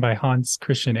originally written by Hans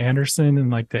Christian Andersen in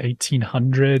like the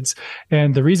 1800s.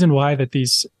 And the reason why that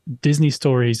these Disney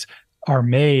stories are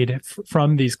made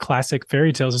from these classic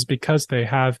fairy tales is because they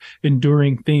have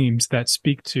enduring themes that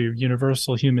speak to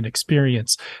universal human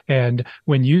experience. And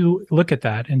when you look at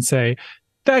that and say,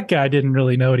 that guy didn't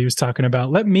really know what he was talking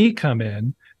about, let me come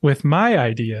in with my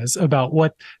ideas about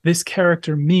what this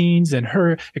character means and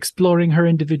her exploring her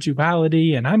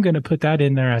individuality. And I'm going to put that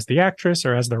in there as the actress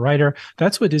or as the writer.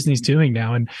 That's what Disney's doing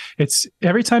now. And it's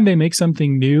every time they make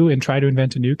something new and try to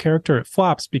invent a new character, it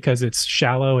flops because it's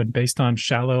shallow and based on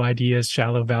shallow ideas,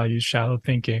 shallow values, shallow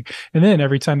thinking. And then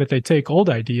every time that they take old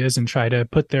ideas and try to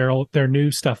put their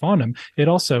new stuff on them, it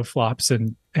also flops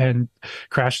and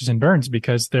crashes and burns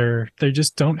because they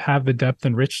just don't have the depth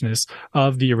and richness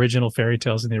of the original fairy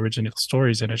tales and the original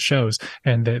stories, and it shows.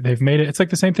 And they've made it. It's like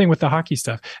the same thing with the hockey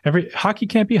stuff. Hockey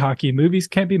can't be hockey, movies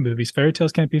can't be movies, fairy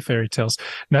tales can't be fairy tales.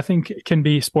 Nothing can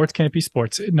be sports, can't be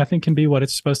sports. Nothing can be what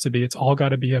it's supposed to be. It's all got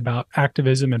to be about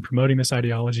activism and promoting this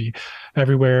ideology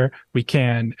everywhere we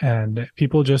can. And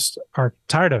people just are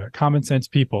tired of it. Common sense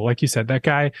people, like you said, that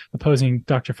guy opposing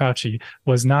Dr. Fauci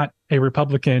was not a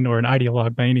Republican or an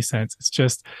ideologue by any sense. It's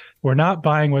just, we're not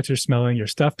buying what you're smelling. Your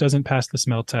stuff doesn't pass the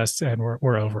smell tests, and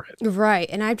we're over it. Right.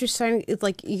 And I'm just saying, it's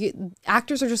like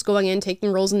actors are just going in,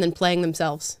 taking roles, and then playing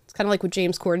themselves. It's kind of like what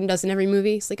James Corden does in every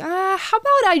movie. It's like, how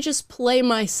about I just play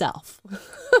myself?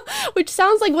 Which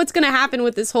sounds like what's going to happen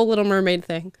with this whole Little Mermaid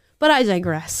thing. But I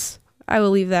digress. I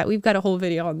will leave that. We've got a whole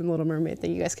video on the Little Mermaid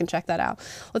thing. You guys can check that out.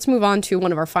 Let's move on to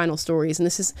one of our final stories. And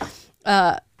this is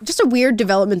just a weird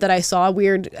development that I saw, a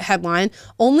weird headline.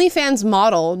 OnlyFans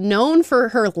model known for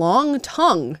her long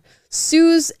tongue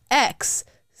sues ex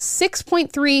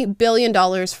 $6.3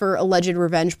 billion for alleged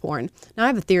revenge porn. Now, I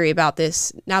have a theory about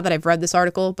this now that I've read this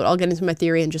article, but I'll get into my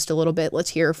theory in just a little bit.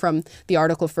 Let's hear from the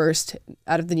article first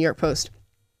out of the New York Post.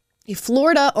 A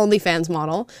Florida OnlyFans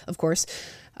model, of course,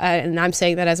 and I'm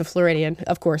saying that as a Floridian,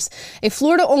 of course. A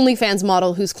Florida OnlyFans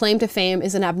model whose claim to fame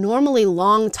is an abnormally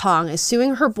long tongue is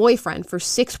suing her boyfriend for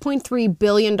 $6.3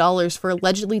 billion for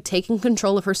allegedly taking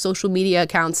control of her social media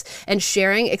accounts and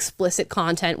sharing explicit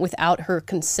content without her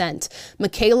consent.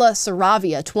 Michaela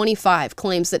Saravia, 25,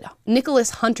 claims that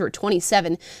Nicholas Hunter,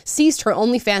 27, seized her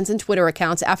OnlyFans and Twitter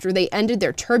accounts after they ended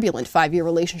their turbulent 5-year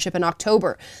relationship in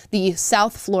October, the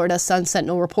South Florida Sun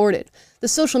Sentinel reported. The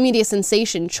social media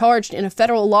sensation charged in a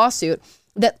federal lawsuit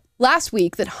that last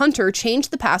week that Hunter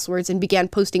changed the passwords and began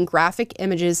posting graphic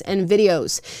images and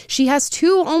videos. She has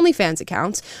 2 OnlyFans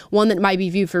accounts, one that may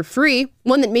be viewed for free,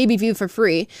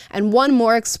 and one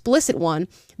more explicit one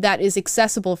that is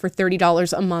accessible for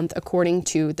 $30 a month, according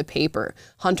to the paper.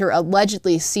 Hunter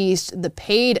allegedly seized the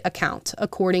paid account,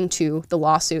 according to the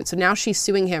lawsuit. So now she's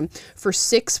suing him for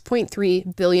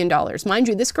 $6.3 billion. Mind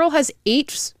you, this girl has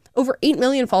over 8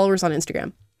 million followers on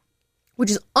Instagram, which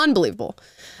is unbelievable.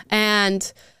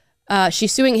 And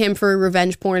she's suing him for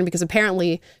revenge porn because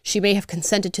apparently she may have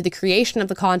consented to the creation of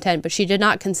the content, but she did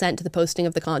not consent to the posting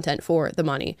of the content for the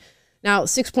money. Now,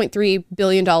 $6.3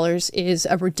 billion is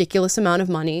a ridiculous amount of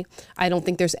money. I don't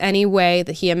think there's any way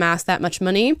that he amassed that much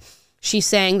money. She's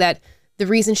saying that the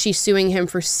reason she's suing him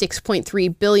for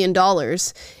 $6.3 billion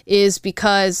is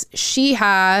because she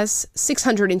has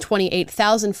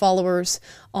 628,000 followers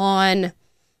on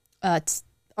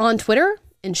Twitter,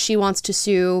 and she wants to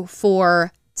sue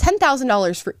for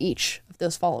 $10,000 for each of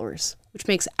those followers, which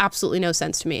makes absolutely no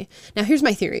sense to me. Now, here's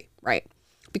my theory, right?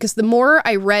 Because the more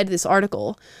I read this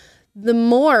article, the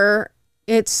more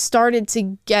it started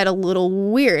to get a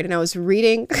little weird. And I was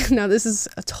reading, now this is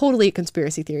totally a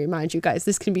conspiracy theory, mind you guys,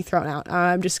 this can be thrown out.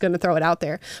 I'm just going to throw it out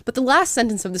there. But the last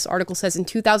sentence of this article says in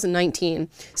 2019,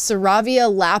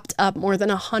 Saravia lapped up more than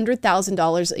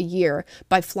 $100,000 a year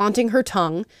by flaunting her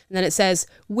tongue. And then it says,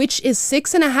 which is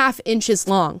 6.5 inches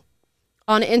long,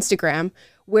 on Instagram,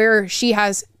 where she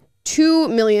has 2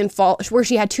 million where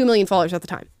she had 2 million followers at the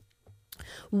time.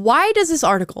 Why does this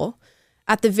article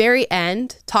at the very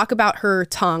end talk about her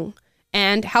tongue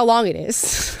and how long it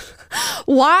is?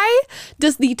 Why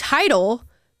does the title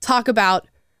talk about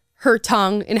her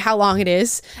tongue and how long it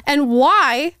is? And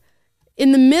why,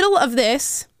 in the middle of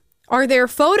this, are there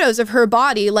photos of her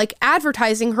body like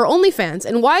advertising her OnlyFans?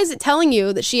 And why is it telling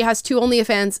you that she has 2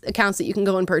 OnlyFans accounts that you can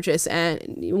go and purchase, and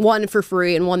one for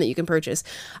free and one that you can purchase?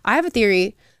 I have a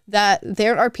theory that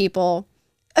there are people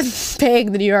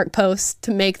paying the New York Post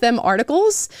to make them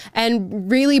articles and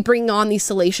really bring on these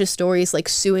salacious stories like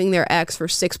suing their ex for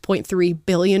 $6.3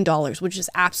 billion, which is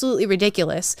absolutely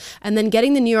ridiculous, and then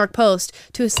getting the New York Post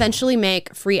to essentially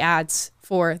make free ads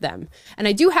for them. And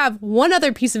I do have one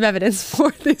other piece of evidence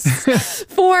for this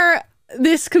for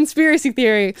this conspiracy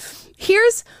theory.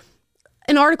 Here's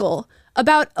an article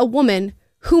about a woman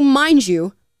who, mind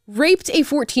you, raped a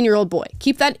 14-year-old boy.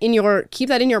 Keep that in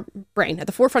your brain, at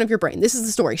the forefront of your brain. This is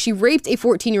the story. She raped a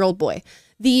 14-year-old boy.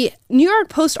 The New York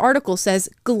Post article says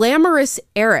glamorous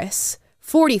heiress,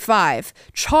 45,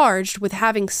 charged with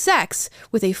having sex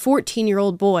with a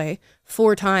 14-year-old boy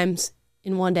 4 times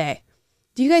in one day.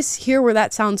 Do you guys hear where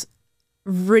that sounds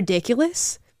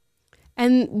ridiculous?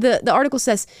 And the article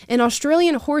says, an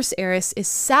Australian horse heiress is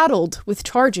saddled with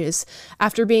charges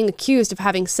after being accused of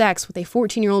having sex with a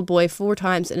 14-year-old boy 4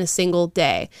 times in a single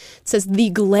day. It says the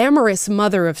glamorous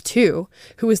mother of 2,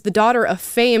 who is the daughter of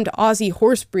famed Aussie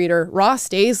horse breeder Ross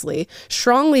Daisley,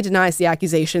 strongly denies the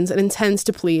accusations and intends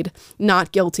to plead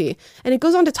not guilty. And it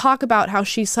goes on to talk about how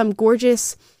she's some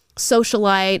gorgeous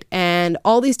socialite and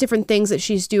all these different things that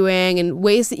she's doing and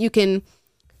ways that you can...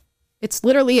 It's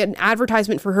literally an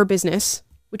advertisement for her business,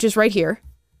 which is right here,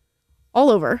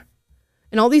 all over.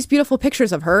 And all these beautiful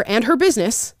pictures of her and her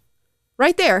business,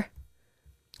 right there.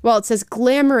 Well, it says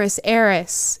glamorous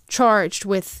heiress charged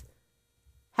with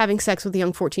having sex with a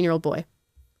young 14-year-old boy.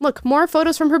 Look, more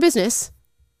photos from her business.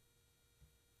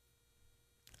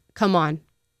 Come on.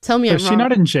 Tell me I'm wrong. Is she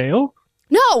not in jail?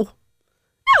 No.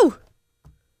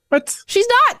 What? She's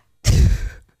not.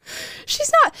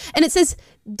 She's not. And it says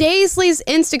Daisley's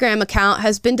Instagram account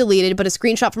has been deleted, but a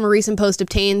screenshot from a recent post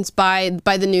obtained by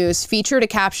the news featured a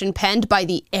caption penned by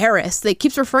the heiress that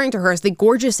keeps referring to her as the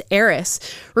gorgeous heiress,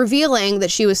 revealing that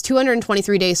she was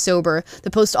 223 days sober.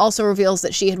 The post also reveals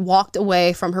that she had walked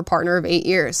away from her partner of 8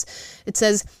 years. It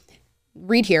says,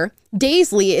 read here,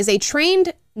 Daisley is a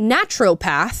trained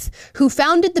naturopath who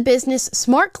founded the business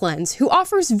Smart Cleanse, who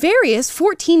offers various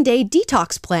 14-day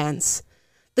detox plans.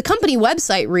 The company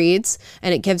website reads,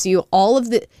 and it gives you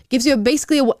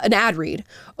basically an ad read.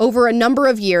 Over a number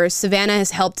of years, Savannah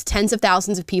has helped tens of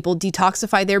thousands of people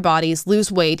detoxify their bodies, lose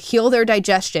weight, heal their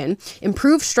digestion,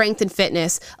 improve strength and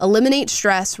fitness, eliminate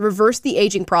stress, reverse the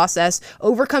aging process,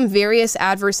 overcome various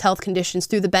adverse health conditions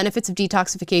through the benefits of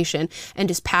detoxification, and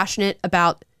is passionate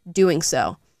about doing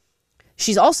so.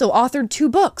 She's also authored 2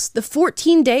 books, The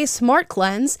 14-Day Smart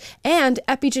Cleanse and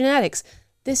Epigenetics.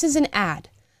 This is an ad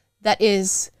that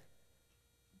is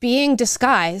being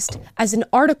disguised as an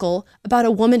article about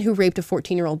a woman who raped a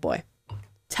 14-year-old boy.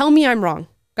 Tell me I'm wrong.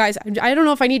 Guys, I don't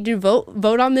know if I need to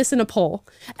vote on this in a poll.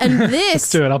 And this...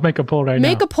 Let's do it. I'll make a poll right now.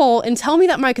 Make a poll and tell me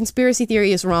that my conspiracy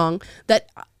theory is wrong,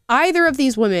 that either of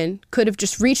these women could have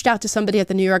just reached out to somebody at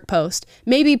the New York Post,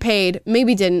 maybe paid,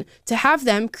 maybe didn't, to have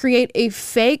them create a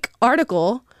fake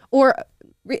article, or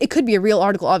it could be a real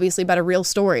article, obviously, about a real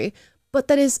story, but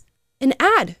that is an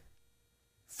ad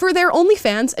for their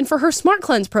OnlyFans and for her Smart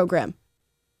Cleanse program.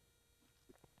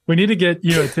 We need to get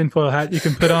you a tinfoil hat you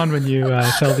can put on when you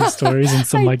tell these stories and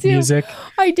some music.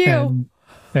 I do.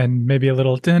 And maybe a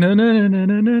little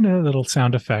little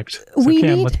sound effect. So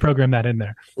let's program that in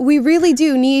there. We really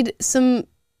do need some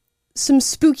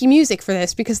spooky music for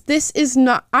this, because this is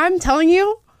not, I'm telling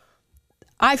you,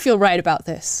 I feel right about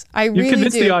this. I really do. You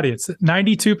convinced the audience.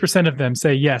 92% of them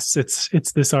say yes, it's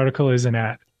this article is an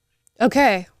ad.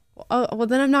 Okay. Well,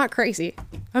 then I'm not crazy.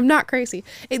 I'm not crazy.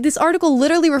 This article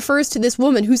literally refers to this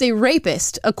woman who's a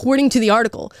rapist, according to the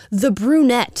article. The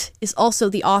brunette is also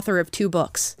the author of 2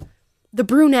 books. The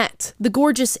brunette, the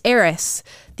gorgeous heiress.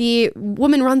 The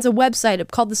woman runs a website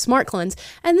called the Smart Cleanse,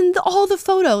 and then all the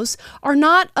photos are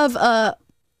not of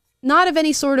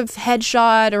any sort of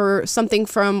headshot or something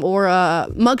or a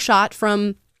mugshot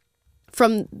from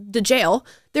the jail.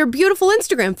 They're beautiful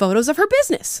Instagram photos of her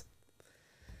business.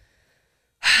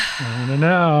 I don't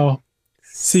know.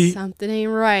 See, something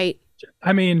ain't right.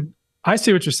 I mean, I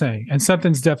see what you're saying, and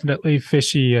something's definitely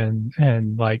fishy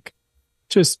and like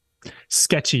just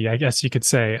sketchy, I guess you could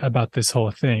say, about this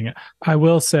whole thing. I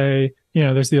will say,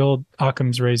 there's the old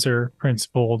Occam's razor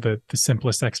principle that the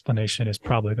simplest explanation is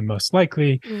probably the most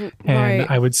likely. Right. And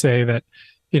I would say that,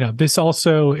 this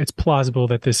also, it's plausible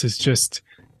that this is just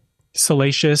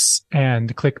salacious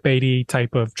and clickbaity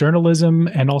type of journalism,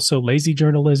 and also lazy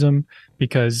journalism,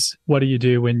 because what do you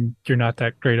do when you're not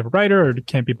that great of a writer or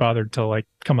can't be bothered to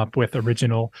come up with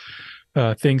original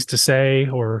things to say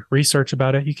or research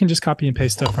about it? You can just copy and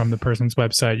paste stuff from the person's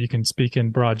website. You can speak in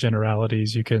broad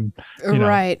generalities. You can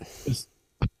just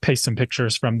paste some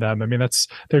pictures from them. I mean,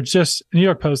 New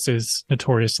York Post is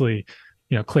notoriously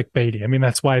clickbaity. I mean,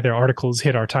 that's why their articles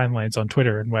hit our timelines on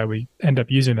Twitter, and why we end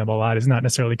up using them a lot is not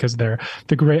necessarily because they're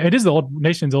it is the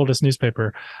nation's oldest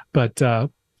newspaper, but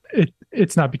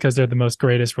it's not because they're the most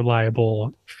greatest,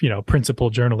 reliable,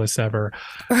 principled journalists ever.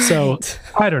 Right. So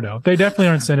I don't know. They definitely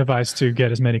are incentivized to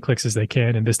get as many clicks as they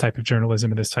can, and this type of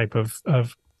journalism and this type of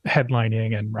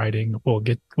headlining and writing will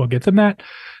get them that.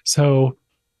 So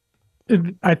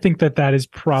I think that is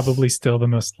probably still the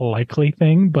most likely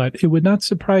thing, but it would not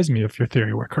surprise me if your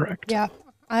theory were correct. Yeah.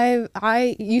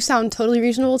 You sound totally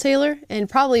reasonable, Taylor, and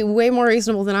probably way more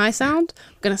reasonable than I sound.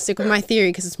 I'm going to stick with my theory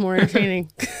because it's more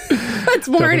entertaining. It's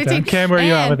more entertaining. Cam, where are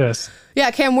you on with this? Yeah,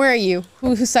 Cam, where are you?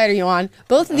 Whose side are you on?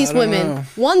 Both of these women,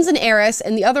 one's an heiress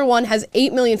and the other one has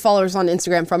 8 million followers on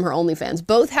Instagram from her OnlyFans.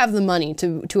 Both have the money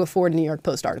to afford a New York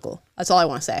Post article. That's all I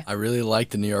want to say. I really like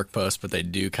the New York Post, but they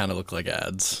do kind of look like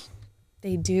ads.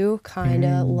 They do kind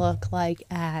of look like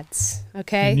ads.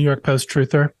 Okay? New York Post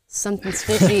truther. Something's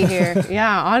fishy here.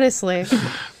 Yeah, honestly.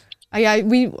 I'm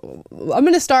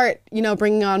going to start,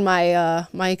 bringing on my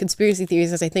my conspiracy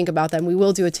theories as I think about them. We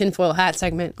will do a tinfoil hat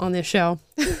segment on this show.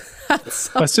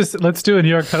 Let's do a New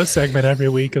York Post segment every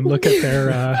week and look at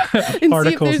their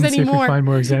articles and see if we find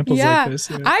more examples like this.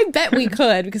 Yeah. I bet we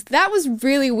could, because that was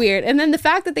really weird. And then the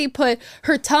fact that they put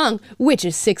her tongue, which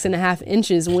is 6.5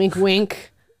 inches, wink,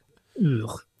 wink.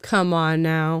 Ugh. Come on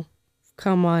now.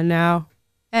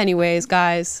 Anyways,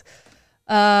 guys,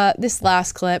 this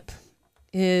last clip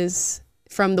is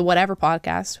from the Whatever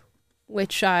podcast,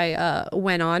 which I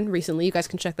went on recently. You guys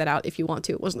can check that out if you want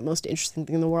to. It wasn't the most interesting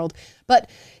thing in the world. But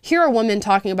here are women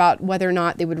talking about whether or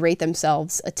not they would rate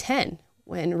themselves a 10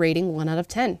 when rating 1 out of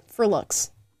 10 for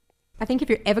looks. I think if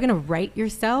you're ever going to rate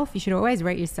yourself, you should always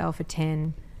rate yourself a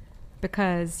 10,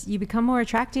 because you become more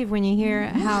attractive when you hear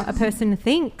how a person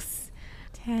thinks.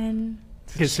 10.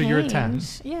 Okay, so you're a 10.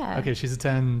 Yeah. Okay, she's a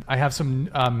 10. I have some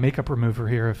makeup remover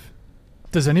here.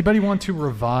 Does anybody want to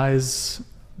revise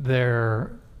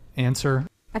their answer?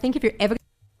 I think if you're ever...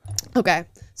 Okay,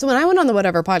 so when I went on the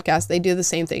Whatever podcast, they do the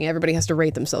same thing. Everybody has to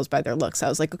rate themselves by their looks. I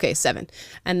was like, okay, 7.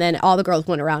 And then all the girls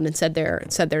went around and said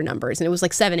their numbers. And it was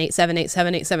like 7, 8, 7, 8,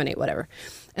 7, 8, 7, 8, whatever.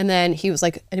 And then he was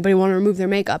like, anybody want to remove their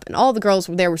makeup? And all the girls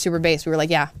there were super base. We were like,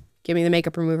 yeah, give me the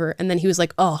makeup remover. And then he was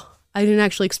like, oh, I didn't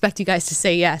actually expect you guys to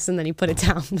say yes. And then he put it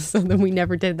down. So then we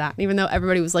never did that. Even though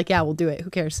everybody was like, yeah, we'll do it. Who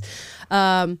cares?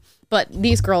 But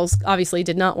these girls obviously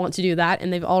did not want to do that.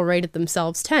 And they've all rated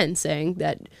themselves 10, saying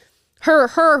that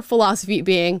her philosophy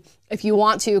being, if you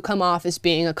want to come off as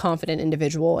being a confident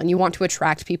individual and you want to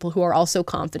attract people who are also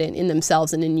confident in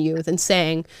themselves and in you, then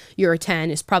saying you're a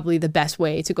 10 is probably the best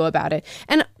way to go about it.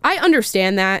 And I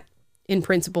understand that in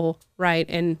principle, right?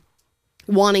 And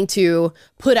wanting to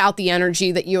put out the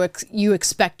energy that you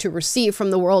expect to receive from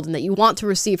the world and that you want to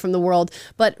receive from the world.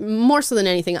 But more so than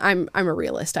anything, I'm a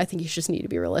realist. I think you just need to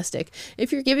be realistic.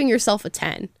 If you're giving yourself a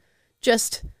 10,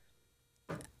 just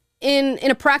in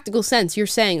a practical sense, you're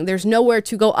saying there's nowhere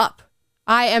to go up.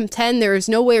 I am 10. There is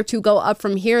nowhere to go up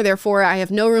from here. Therefore, I have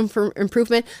no room for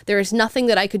improvement. There is nothing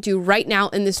that I could do right now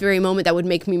in this very moment that would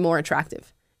make me more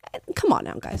attractive. Come on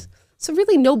now, guys. So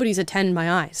really, nobody's a 10 in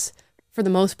my eyes for the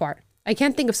most part. I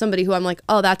can't think of somebody who I'm like,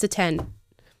 oh, that's a 10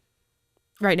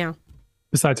 right now.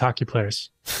 Besides hockey players.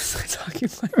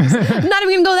 I'm not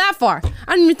even going to go that far.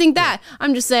 I don't even think that.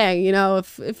 I'm just saying,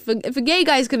 if a gay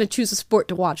guy's going to choose a sport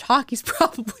to watch, hockey's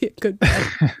probably a good bet.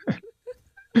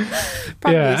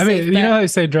 Yeah, I mean, how they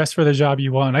say dress for the job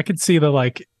you want. I could see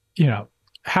the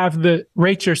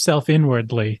rate yourself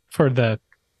inwardly for the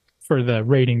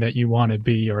rating that you want to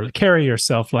be, or carry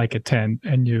yourself like a 10,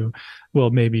 and you will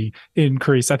maybe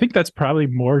increase. I think that's probably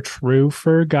more true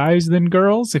for guys than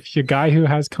girls. If you're a guy who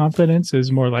has confidence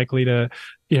is more likely to,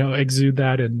 exude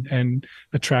that and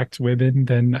attract women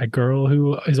than a girl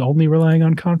who is only relying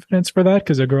on confidence for that,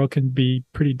 because a girl can be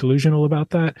pretty delusional about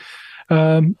that.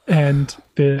 And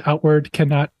the outward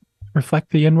cannot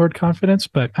reflect the inward confidence,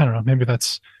 but I don't know, maybe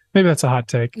that's a hot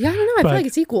take. Yeah, I don't know. I feel like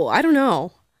it's equal. I don't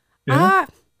know. Yeah?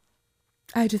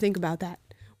 I had to think about that.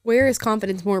 Where is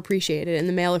confidence more appreciated, in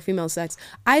the male or female sex?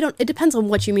 It depends on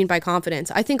what you mean by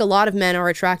confidence. I think a lot of men are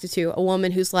attracted to a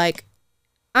woman who's like,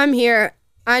 I'm here,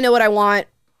 I know what I want,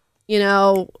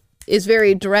 is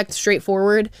very direct,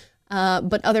 straightforward.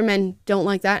 But other men don't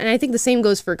like that. And I think the same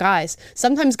goes for guys.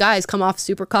 Sometimes guys come off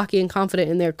super cocky and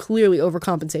confident and they're clearly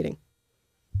overcompensating.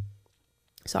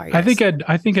 Sorry, guys.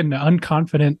 I think an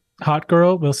unconfident hot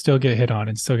girl will still get hit on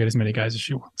and still get as many guys as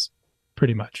she wants.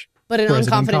 Pretty much. But an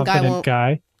unconfident guy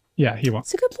won't. Yeah, he won't.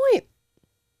 It's a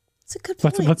good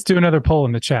point. Let's do another poll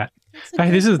in the chat.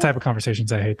 This is the type of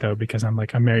conversations I hate, though, because I'm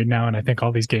married now and I think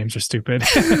all these games are stupid.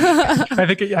 I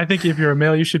think if you're a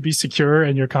male, you should be secure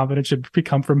and your confidence should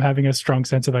come from having a strong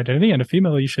sense of identity, and a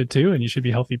female, you should too, and you should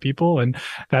be healthy people, and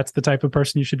that's the type of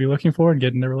person you should be looking for and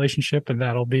get in a relationship, and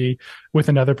that'll be with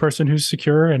another person who's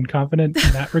secure and confident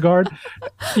in that regard.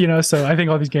 So I think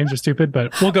all these games are stupid,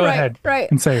 but we'll go ahead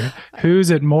and say who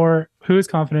is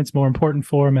confidence more important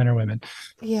for, men or women?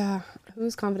 Yeah.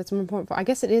 Who's confidence more important for? I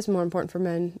guess it is more important for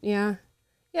men. Yeah.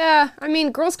 Yeah. I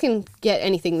mean, girls can get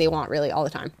anything they want really all the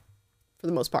time for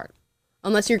the most part.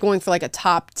 Unless you're going for like a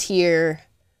top tier,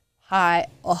 high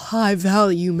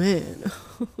value man.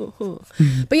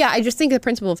 But yeah, I just think the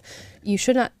principle of you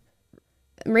should not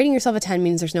rating yourself a 10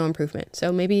 means there's no improvement.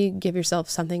 So maybe give yourself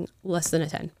something less than a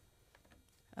 10.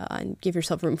 And give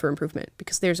yourself room for improvement,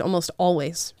 because there's almost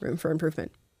always room for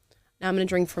improvement. Now I'm going to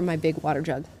drink from my big water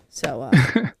jug. So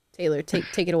Taylor,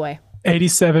 take it away.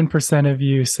 87% of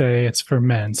you say it's for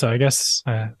men. So I guess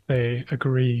they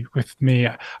agree with me.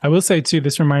 I will say too,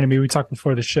 this reminded me, we talked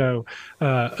before the show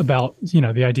about,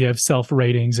 the idea of self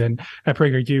ratings, and at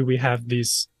PragerU, we have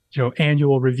these,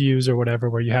 annual reviews or whatever,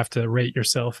 where you have to rate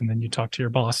yourself, and then you talk to your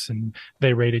boss and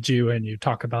they rated you and you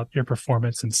talk about your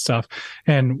performance and stuff.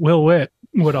 And Will Witt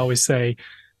would always say,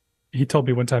 he told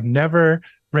me one time, never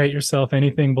rate yourself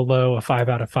anything below a 5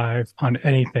 out of 5 on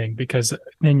anything, because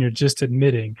then you're just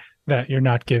admitting that you're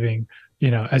not giving,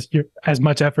 as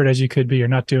much effort as you could be. You're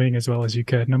not doing as well as you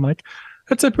could. And I'm like,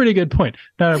 that's a pretty good point.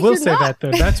 Now, I will say that,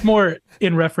 though, that's more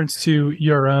in reference to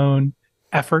your own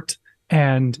effort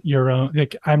and your own,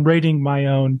 like, I'm rating my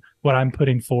own, what I'm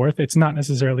putting forth. It's not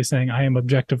necessarily saying I am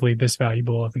objectively this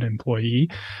valuable of an employee.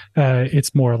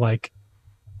 It's more like,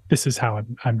 this is how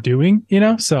I'm doing,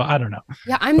 So I don't know.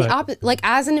 Yeah, I'm the opposite. Like,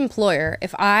 as an employer,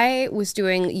 if I was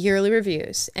doing yearly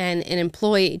reviews and an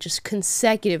employee just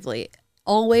consecutively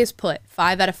always put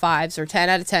 5 out of 5s or 10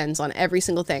 out of 10s on every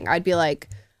single thing, I'd be like,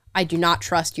 I do not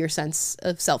trust your sense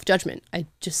of self-judgment. I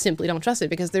just simply don't trust it,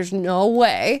 because there's no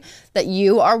way that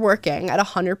you are working at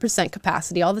 100%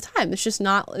 capacity all the time. It's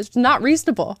not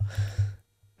reasonable.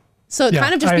 So it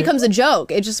kind of just becomes a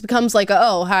joke. It just becomes like,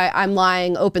 oh, hi, I'm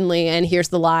lying openly, and here's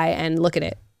the lie, and look at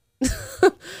it.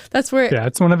 That's where... Yeah,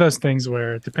 it's one of those things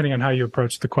where, depending on how you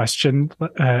approach the question,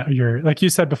 you're, like you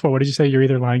said before, what did you say? You're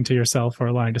either lying to yourself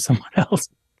or lying to someone else.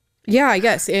 Yeah, I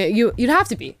guess. You'd have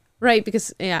to be, right?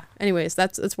 Because, anyways,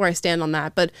 that's where I stand on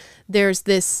that. But there's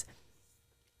this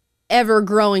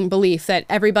ever-growing belief that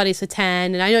everybody's a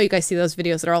 10. And I know you guys see those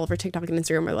videos that are all over TikTok and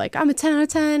Instagram where, like, I'm a 10 out of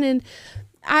 10, and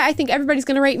I think everybody's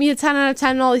going to rate me a 10 out of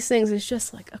 10 and all these things. And it's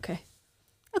just like, okay.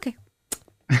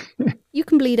 You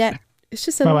can bleed it. It's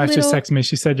just my wife just texted me.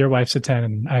 She said, your wife's a 10,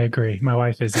 and I agree. My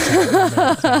wife is a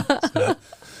 10.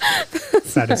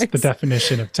 So that is the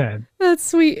definition of 10. That's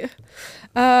sweet.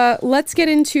 Let's get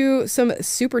into some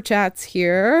super chats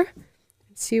here.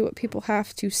 Let's see what people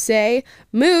have to say.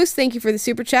 Moose, thank you for the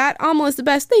super chat. Amal is the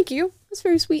best. Thank you. That's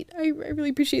very sweet. I really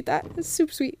appreciate that. It's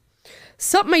super sweet.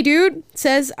 Sup, my dude,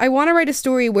 says, I want to write a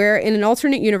story where, in an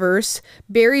alternate universe,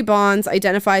 Barry Bonds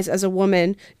identifies as a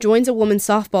woman, joins a women's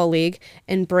softball league,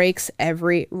 and breaks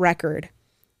every record.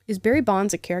 Is Barry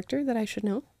Bonds a character that I should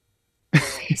know?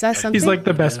 Is that something? He's like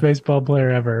the best baseball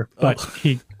player ever, but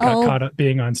he got caught up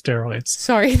being on steroids.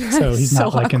 Sorry. So he's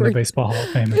not like awkward. in the Baseball Hall of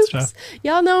Fame and stuff.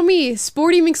 Y'all know me,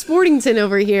 Sporty McSportington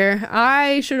over here.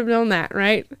 I should have known that,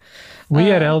 right? We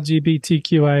at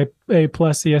LGBTQIA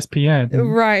plus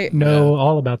ESPN know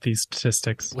all about these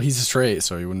statistics. Well, he's straight,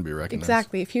 so he wouldn't be recognized.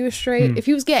 Exactly. If he was straight, if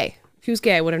he was gay,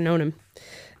 I would have known him.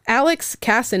 Alex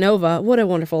Casanova, what a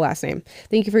wonderful last name.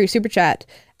 Thank you for your super chat.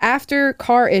 After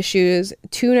car issues,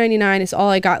 $2.99 is all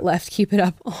I got left. Keep it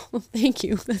up. Oh, thank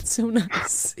you. That's so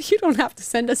nice. You don't have to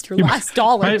send us your last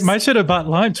dollars. I should have bought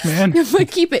lunch, man. But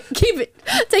keep it.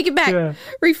 Take it back.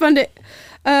 Refund it.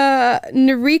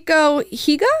 Noriko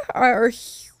Higa, or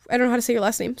I don't know how to say your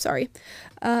last name. Sorry.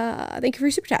 Thank you for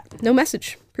your super chat. No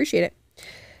message. Appreciate it.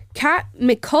 Kat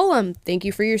McCullum, thank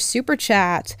you for your super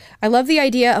chat. I love the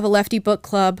idea of a lefty book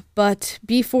club, but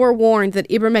be forewarned that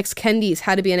Ibram X. Kendi's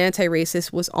How to Be an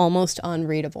Anti-Racist was almost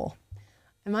unreadable.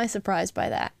 Am I surprised by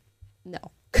that? No.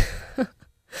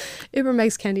 Ibram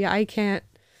X. Kendi, I can't.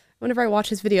 Whenever I watch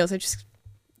his videos,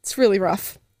 it's really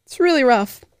rough. It's really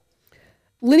rough.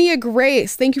 Linnea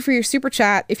Grace, thank you for your super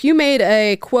chat. If you made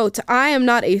a, quote, I am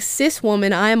not a cis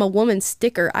woman, I am a woman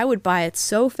sticker, I would buy it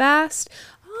so fast.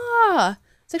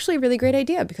 It's actually a really great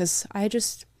idea, because I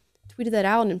just tweeted that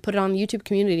out and put it on the YouTube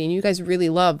community, and you guys really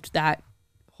loved that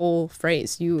whole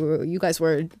phrase. You guys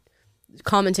were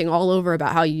commenting all over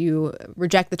about how you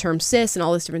reject the term cis and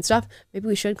all this different stuff. Maybe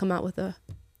we should come out with a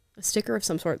sticker of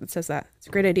some sort that says that. It's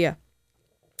a great idea.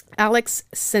 Alex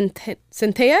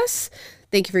Centeas,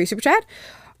 thank you for your super chat.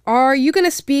 Are you going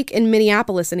to speak in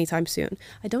Minneapolis anytime soon?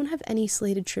 I don't have any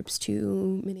slated trips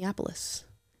to Minneapolis.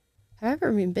 Have I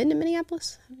ever even been to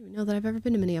Minneapolis? I don't even know that I've ever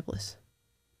been to Minneapolis.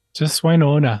 Just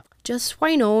Winona. So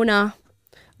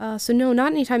no,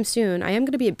 not anytime soon. I am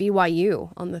going to be at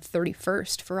BYU on the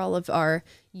 31st for all of our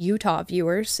Utah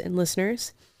viewers and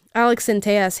listeners. Alex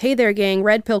Centeas, hey there, gang.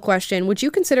 Red pill question. Would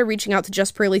you consider reaching out to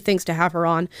Just Pearly Things to have her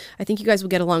on? I think you guys would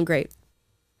get along great.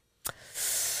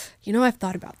 You know, I've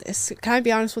thought about this. Can I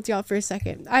be honest with y'all for a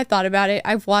second? I thought about it.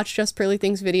 I've watched Just Pearly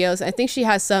Things videos. I think she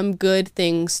has some good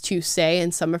things to say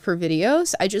in some of her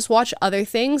videos. I just watch other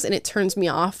things and it turns me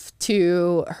off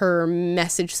to her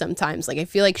message sometimes. Like, I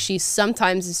feel like she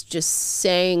sometimes is just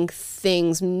saying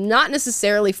things not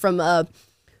necessarily from a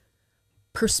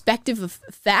perspective of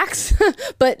facts,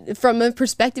 but from a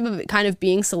perspective of it kind of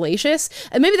being salacious.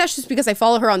 And maybe that's just because I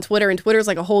follow her on Twitter, and Twitter's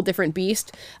like a whole different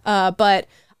beast. But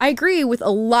I agree with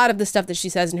a lot of the stuff that she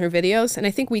says in her videos, and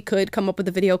I think we could come up with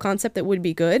a video concept that would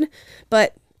be good,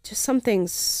 but just some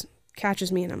things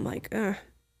catches me and I'm like,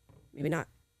 maybe not.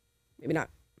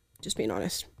 Just being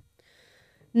honest.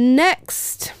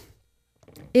 Next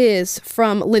is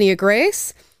from Linnea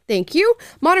Grace. Thank you.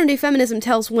 Modern day feminism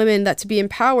tells women that to be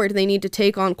empowered, they need to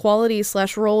take on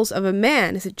qualities/roles of a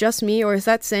man. Is it just me, or is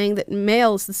that saying that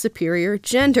male is the superior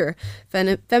gender?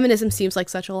 Feminism seems like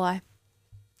such a lie.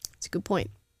 It's a good point.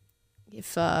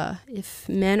 If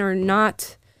men are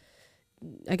not,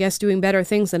 I guess, doing better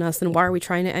things than us, then why are we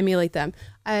trying to emulate them?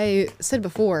 I said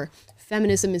before,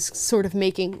 feminism is sort of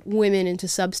making women into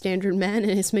substandard men,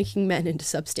 and it's making men into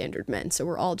substandard men. So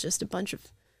we're all just a bunch of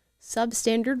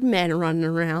substandard men running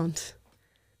around.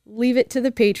 Leave it to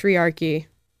the patriarchy.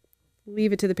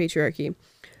 Leave it to the patriarchy.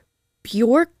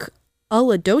 Bjork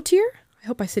Uladotir? I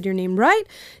hope I said your name right.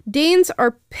 Danes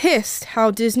are pissed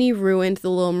how Disney ruined The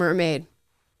Little Mermaid.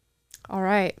 All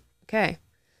right. Okay.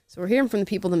 So we're hearing from the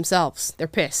people themselves. They're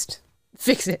pissed.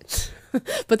 Fix it.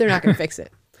 But they're not going to fix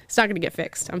it. It's not going to get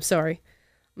fixed. I'm sorry.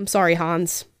 I'm sorry,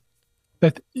 Hans.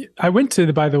 I went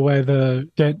to, by the way, the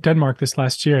Denmark this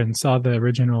last year and saw the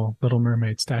original Little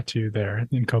Mermaid statue there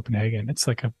in Copenhagen. It's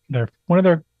like one of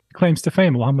their claims to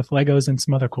fame, along with Legos and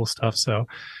some other cool stuff. So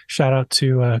shout out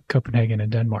to Copenhagen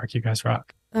and Denmark. You guys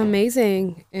rock.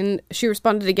 Amazing. And she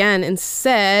responded again and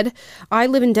said, I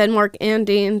live in Denmark and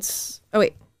Danes. Oh,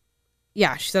 wait.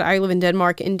 Yeah, she said, I live in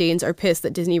Denmark and Danes are pissed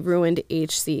that Disney ruined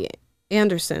H.C.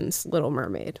 Andersen's Little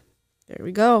Mermaid. There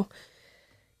we go.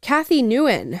 Kathy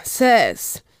Nguyen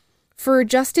says, for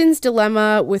Justin's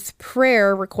dilemma with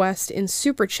prayer request in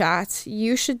Super Chat,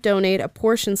 you should donate a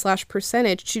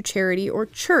portion/percentage to charity or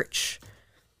church.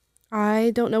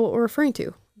 I don't know what we're referring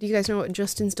to. Do you guys know what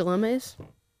Justin's dilemma is?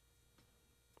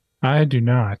 I do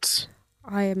not.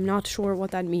 I am not sure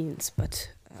what that means,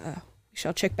 but we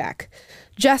shall check back.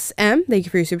 Jess M, thank you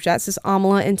for your super chat, says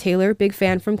Amala and Taylor, big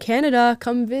fan from Canada.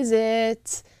 Come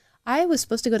visit. I was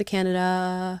supposed to go to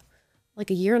Canada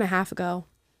like a year and a half ago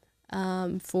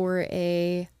for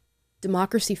a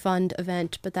Democracy Fund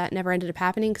event, but that never ended up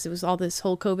happening because it was all this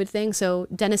whole COVID thing. So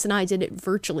Dennis and I did it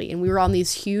virtually, and we were on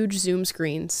these huge Zoom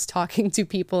screens talking to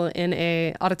people in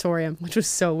a auditorium, which was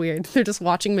so weird. They're just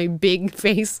watching my big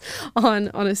face on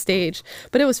a stage,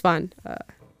 but it was fun.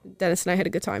 Dennis and I had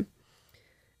a good time.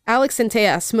 Alex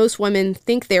Centeas, most women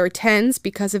think they are 10s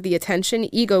because of the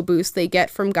attention ego boost they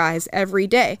get from guys every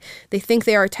day. They think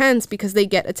they are 10s because they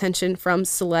get attention from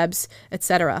celebs,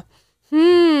 etc.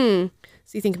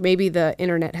 So you think maybe the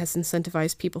internet has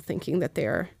incentivized people thinking that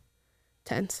they're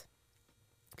 10s?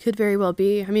 Could very well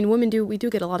be. I mean, we do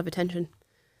get a lot of attention.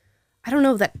 I don't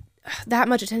know that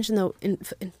much attention, though,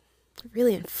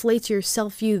 really inflates your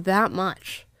self-view that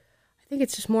much. I think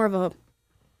it's just more of a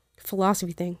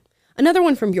philosophy thing. Another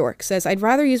one from York says, I'd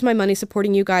rather use my money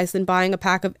supporting you guys than buying a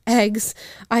pack of eggs.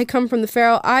 I come from the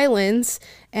Faroe Islands,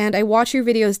 and I watch your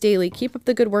videos daily. Keep up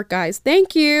the good work, guys.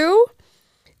 Thank you.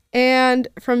 And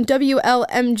from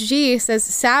WLMG says,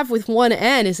 Sav with one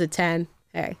N is a 10.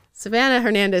 Hey, Savannah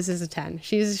Hernandez is a 10.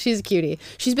 She's a cutie.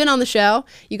 She's been on the show.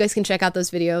 You guys can check out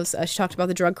those videos. She talked about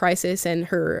the drug crisis and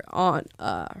her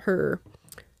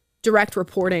direct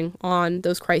reporting on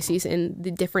those crises in the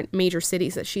different major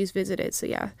cities that she's visited. So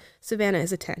yeah, Savannah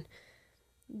is a 10.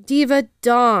 Diva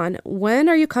Dawn, when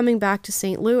are you coming back to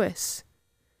St. Louis?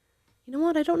 You know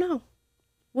what? I don't know.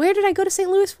 Where did I go to St.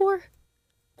 Louis for?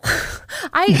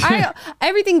 I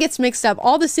everything gets mixed up.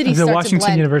 All the cities start to blend.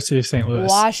 Washington University of St. Louis.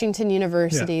 Washington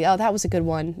University. Yeah. Oh, that was a good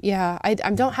one. Yeah, I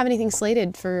don't have anything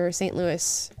slated for St.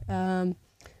 Louis.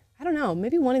 I don't know.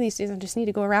 Maybe one of these days I just need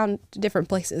to go around to different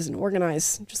places and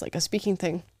organize just like a speaking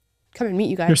thing. Come and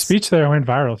meet you guys. Your speech there went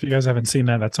viral. If you guys haven't seen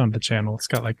that, that's on the channel. It's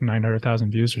got like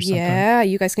 900,000 views or something. Yeah,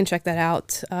 you guys can check that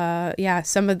out. Yeah,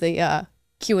 some of the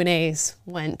Q&As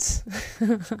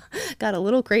got a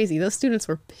little crazy. Those students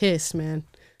were pissed, man.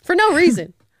 For no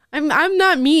reason. I'm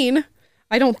not mean,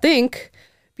 I don't think.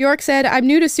 Bjork said, I'm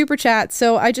new to Super Chat,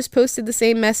 so I just posted the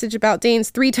same message about Danes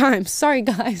 3 times. Sorry,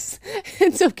 guys.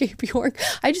 It's okay, Bjork.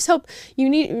 I just hope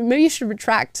maybe you should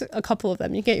retract a couple of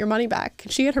them. You get your money back.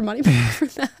 Can she get her money back for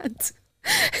that?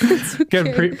 Okay.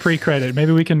 Get pre-credit.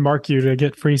 Maybe we can mark you to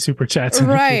get free super chats.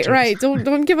 Right.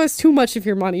 Don't give us too much of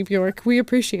your money, Bjork. We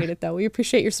appreciate it though. We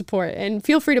appreciate your support, and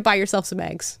feel free to buy yourself some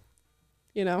eggs.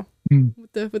 You know,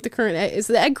 with the current is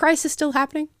the egg crisis still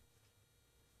happening?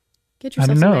 Get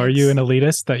yourself. I don't know. Are you an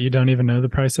elitist that you don't even know the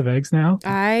price of eggs now?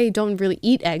 I don't really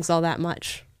eat eggs all that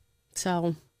much,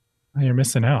 so you're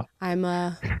missing out. I'm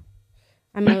a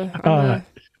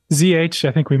ZH,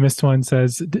 I think we missed one,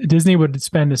 says Disney would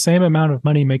spend the same amount of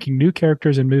money making new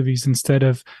characters in movies instead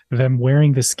of them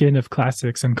wearing the skin of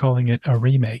classics and calling it a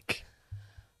remake.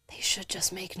 They should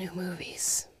just make new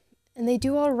movies. And they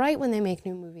do all right when they make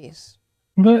new movies.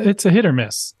 But it's a hit or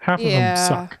miss. Half of them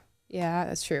suck. Yeah,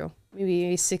 that's true.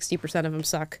 Maybe 60% of them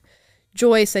suck.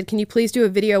 Joy said, can you please do a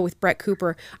video with Brett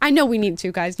Cooper? I know we need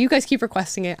to, guys. You guys keep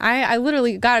requesting it. I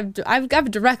literally I've got a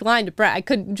direct line to Brett. I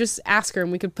could just ask her and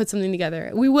we could put something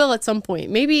together. We will at some point.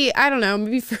 Maybe, I don't know,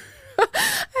 maybe for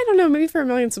maybe for 1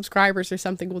 million subscribers or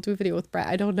something, we'll do a video with Brett.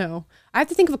 I don't know. I have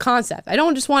to think of a concept. I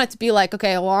don't just want it to be like,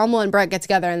 okay, well, Alma and Brett get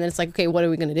together and then it's like, okay, what are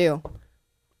we going to do?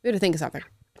 We have to think of something.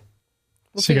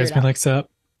 So you guys been like, sup?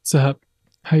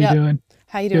 How you doing?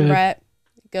 How you doing, Brett?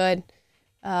 Good.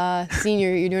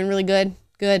 Senior, you're doing really good.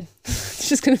 Good. It's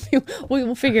just gonna be.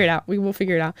 We'll figure it out. We will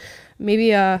figure it out.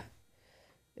 Maybe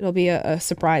it'll be a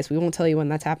surprise. We won't tell you when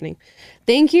that's happening.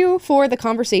 Thank you for the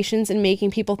conversations and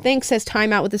making people think. Says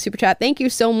Time Out with the super chat. Thank you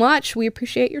so much. We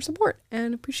appreciate your support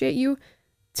and appreciate you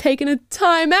taking a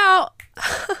time out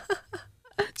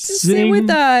to sit with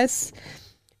us.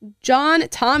 John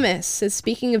Thomas says,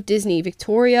 speaking of Disney,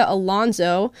 Victoria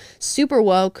Alonso, super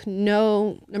woke,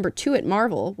 number 2 at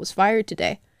Marvel, was fired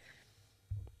today.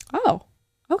 Oh,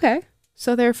 okay.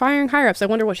 So they're firing higher-ups. I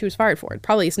wonder what she was fired for.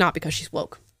 Probably it's not because she's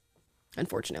woke,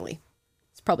 unfortunately.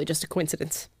 It's probably just a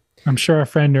coincidence. I'm sure our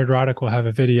friend Nerdrotic will have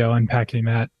a video unpacking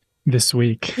that this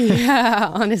week. Yeah,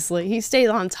 honestly. He stays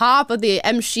on top of the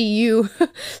MCU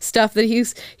stuff that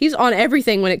he's on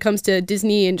everything when it comes to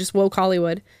Disney and just woke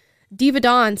Hollywood. Diva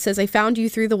Dawn says, I found you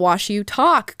through the Wash U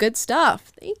Talk. Good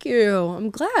stuff. Thank you. I'm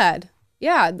glad.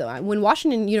 Yeah, when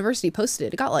Washington University posted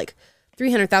it, it got like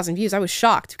 300,000 views. I was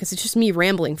shocked because it's just me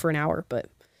rambling for an hour, but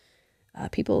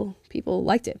people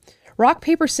liked it. Rock,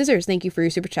 paper, scissors. Thank you for your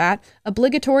super chat.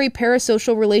 Obligatory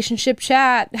parasocial relationship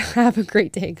chat. Have a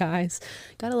great day, guys.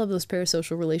 Gotta love those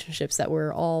parasocial relationships that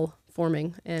we're all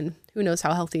forming, and who knows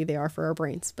how healthy they are for our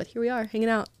brains. But here we are, hanging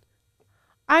out.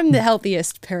 I'm the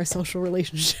healthiest parasocial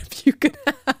relationship you could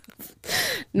have.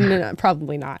 No,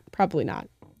 probably not. Probably not.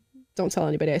 Don't tell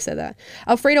anybody I said that.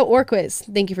 Alfredo Orquiz,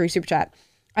 thank you for your super chat.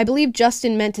 I believe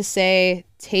Justin meant to say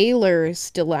Taylor's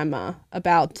dilemma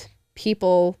about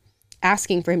people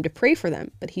asking for him to pray for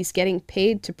them, but he's getting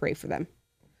paid to pray for them.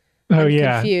 Oh,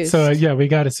 yeah. Confused. So, yeah, we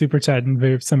got a super chat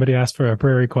and somebody asked for a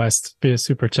prayer request via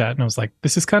super chat. And I was like,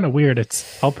 this is kind of weird.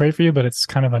 I'll pray for you, but it's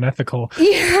kind of unethical.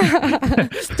 Yeah.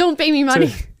 Don't pay me money.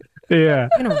 So, yeah.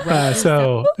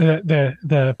 So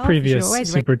the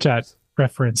previous super chat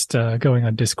referenced going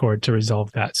on Discord to resolve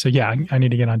that. So, yeah, I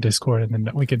need to get on Discord and then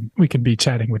we could be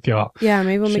chatting with y'all. Yeah,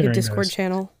 maybe we'll make a Discord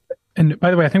channel. And by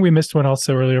the way, I think we missed one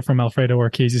also earlier from Alfredo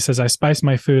Ortiz. He says, I spice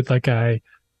my food like I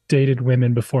dated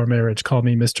women before marriage. Call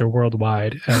me Mr.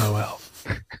 Worldwide. LOL.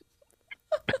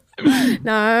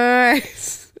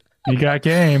 Nice. You got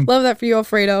game. Love that for you,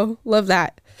 Alfredo. Love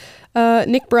that.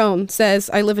 Nick Brown says,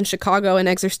 I live in Chicago and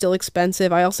eggs are still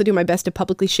expensive. I also do my best to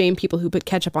publicly shame people who put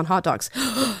ketchup on hot dogs.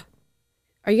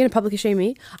 Are you going to publicly shame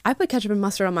me? I put ketchup and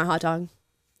mustard on my hot dog.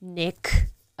 Nick.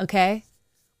 Okay?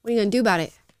 What are you going to do about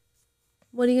it?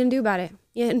 What are you going to do about it?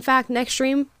 Yeah, in fact, next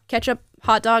stream, ketchup,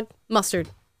 hot dog, mustard.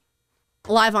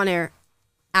 Live on air.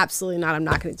 Absolutely not. I'm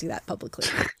not going to do that publicly.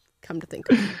 Come to think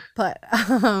of it. But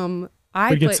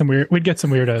we'd get some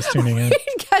weirdos tuning in.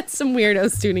 We'd get some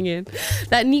weirdos tuning in.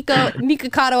 That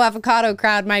Nikocado avocado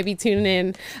crowd might be tuning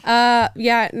in.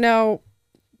 Yeah, no.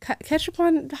 Ketchup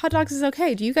on hot dogs is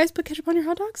okay. Do you guys put ketchup on your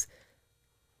hot dogs?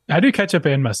 I do ketchup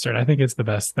and mustard. I think it's the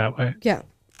best that way. Yeah.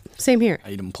 Same here.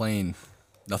 I eat them plain.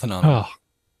 Nothing on them. Oh.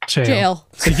 Jail.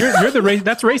 So you're the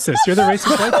that's racist. You're the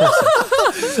racist white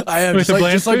person. I am just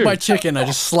like my chicken. I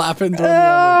just slap it and throw it in the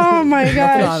oven. Oh my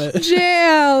gosh.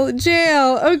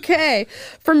 Jail. Okay.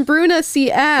 From Bruna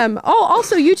CM. Oh,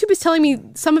 also YouTube is telling me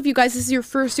some of you guys, this is your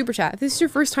first super chat. This is your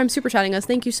first time super chatting us.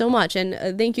 Thank you so much.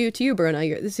 And thank you to you, Bruna.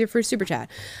 This is your first super chat.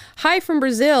 Hi from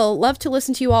Brazil. Love to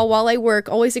listen to you all while I work.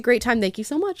 Always a great time. Thank you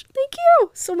so much. Thank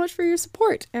you so much for your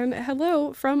support. And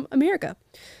hello from America.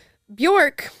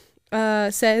 Bjork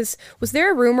says, was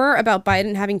there a rumor about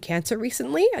Biden having cancer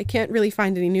recently? I can't really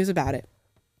find any news about it.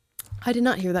 I did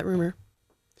not hear that rumor.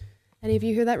 Any of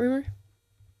you hear that rumor?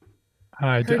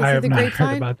 I have not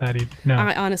heard about that either. No.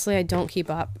 Honestly, I don't keep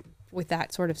up. with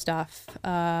that sort of stuff.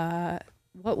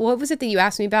 What was it that you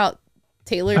asked me about,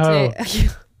 Taylor, today?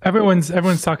 Everyone's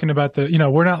talking about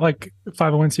we're not like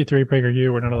 501c3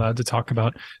 PragerU. We're not allowed to talk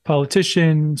about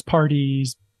politicians,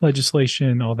 parties,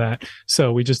 legislation, all that.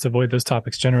 So we just avoid those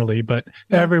topics generally. But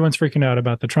everyone's freaking out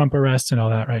about the Trump arrest and all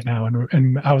that right now.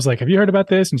 And I was like, have you heard about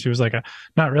this? And she was like,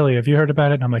 not really. Have you heard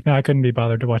about it? And I'm like, no, I couldn't be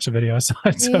bothered to watch a video. So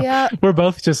we're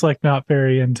both just like not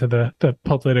very into the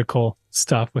political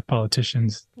stuff with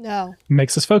politicians. No. It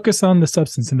makes us focus on the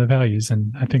substance and the values.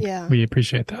 And I think we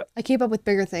appreciate that. I keep up with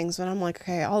bigger things, but I'm like,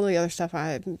 okay, all the other stuff,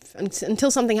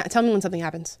 until something, tell me when something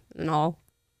happens and I'll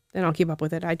keep up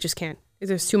with it. I just can't.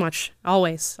 There's too much.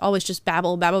 Always just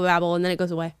babble, and then it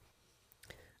goes away.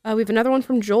 We have another one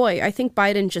from Joy. I think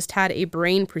Biden just had a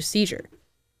brain procedure.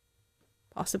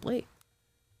 Possibly.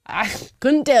 I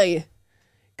couldn't tell you.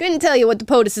 Couldn't tell you what the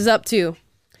POTUS is up to.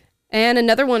 And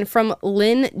another one from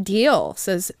Lynn Deal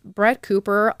says, Brett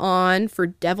Cooper on for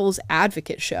Devil's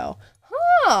Advocate show.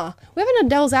 Huh. We haven't had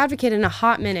Devil's Advocate in a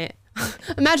hot minute.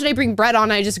 Imagine I bring Brett on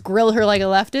and I just grill her like a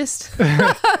leftist.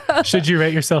 Should you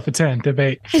rate yourself a 10?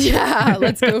 Debate. Yeah,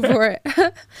 let's go for it.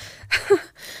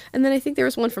 And then I think there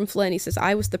was one from Flynn. He says,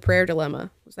 I was the prayer dilemma.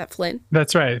 Was that Flynn?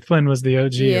 That's right. Flynn was the OG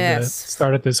of the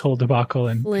started this whole debacle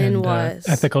and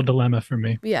ethical dilemma for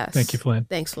me. Yes. Thank you, Flynn.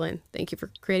 Thanks, Flynn. Thank you for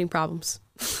creating problems.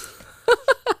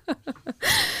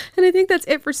 And I think that's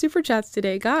it for Super Chats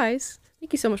today, guys.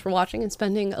 Thank you so much for watching and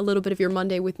spending a little bit of your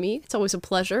Monday with me. It's always a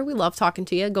pleasure. We love talking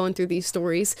to you, going through these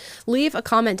stories. Leave a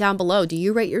comment down below. Do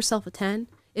you rate yourself a 10?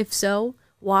 If so,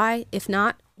 why? If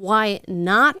not, why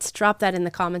not? Drop that in the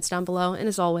comments down below. And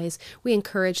as always, we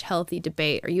encourage healthy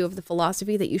debate. Are you of the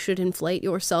philosophy that you should inflate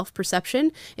your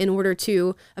self-perception in order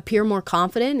to appear more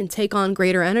confident and take on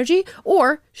greater energy?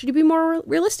 Or should you be more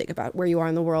realistic about where you are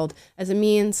in the world as a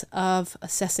means of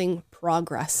assessing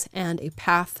progress and a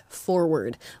path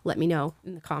forward? Let me know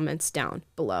in the comments down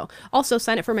below. Also,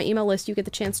 sign up for my email list. You get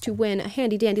the chance to win a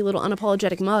handy dandy little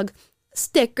unapologetic mug,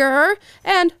 sticker,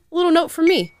 and a little note from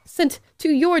me sent to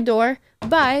your door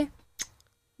by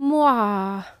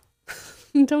moi.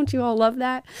 Don't you all love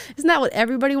that? Isn't that what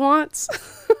everybody wants?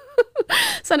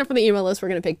 Sign up for the email list. We're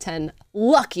going to pick 10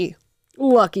 lucky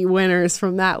winners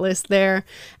from that list there.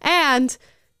 And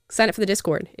sign up for the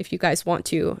Discord if you guys want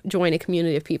to join a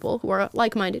community of people who are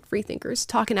like-minded free thinkers,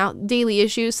 talking out daily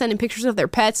issues, sending pictures of their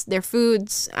pets, their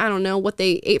foods, I don't know, what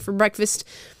they ate for breakfast.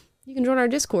 You can join our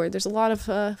Discord. There's a lot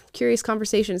of curious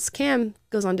conversations. Cam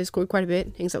goes on Discord quite a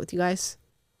bit, hangs out with you guys.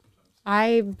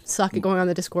 I suck at going on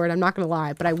the Discord, I'm not going to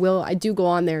lie, but I do go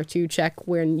on there to check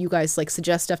when you guys like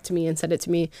suggest stuff to me and send it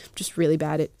to me. I'm just really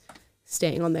bad at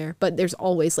staying on there, but there's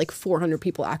always like 400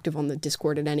 people active on the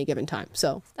Discord at any given time.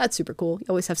 So that's super cool. You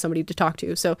always have somebody to talk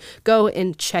to. So go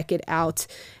and check it out.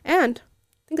 And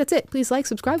I think that's it. Please like,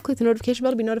 subscribe, click the notification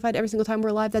bell to be notified every single time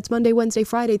we're live. That's Monday, Wednesday,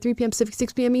 Friday, 3 p.m. Pacific,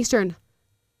 6 p.m. Eastern.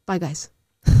 Bye, guys.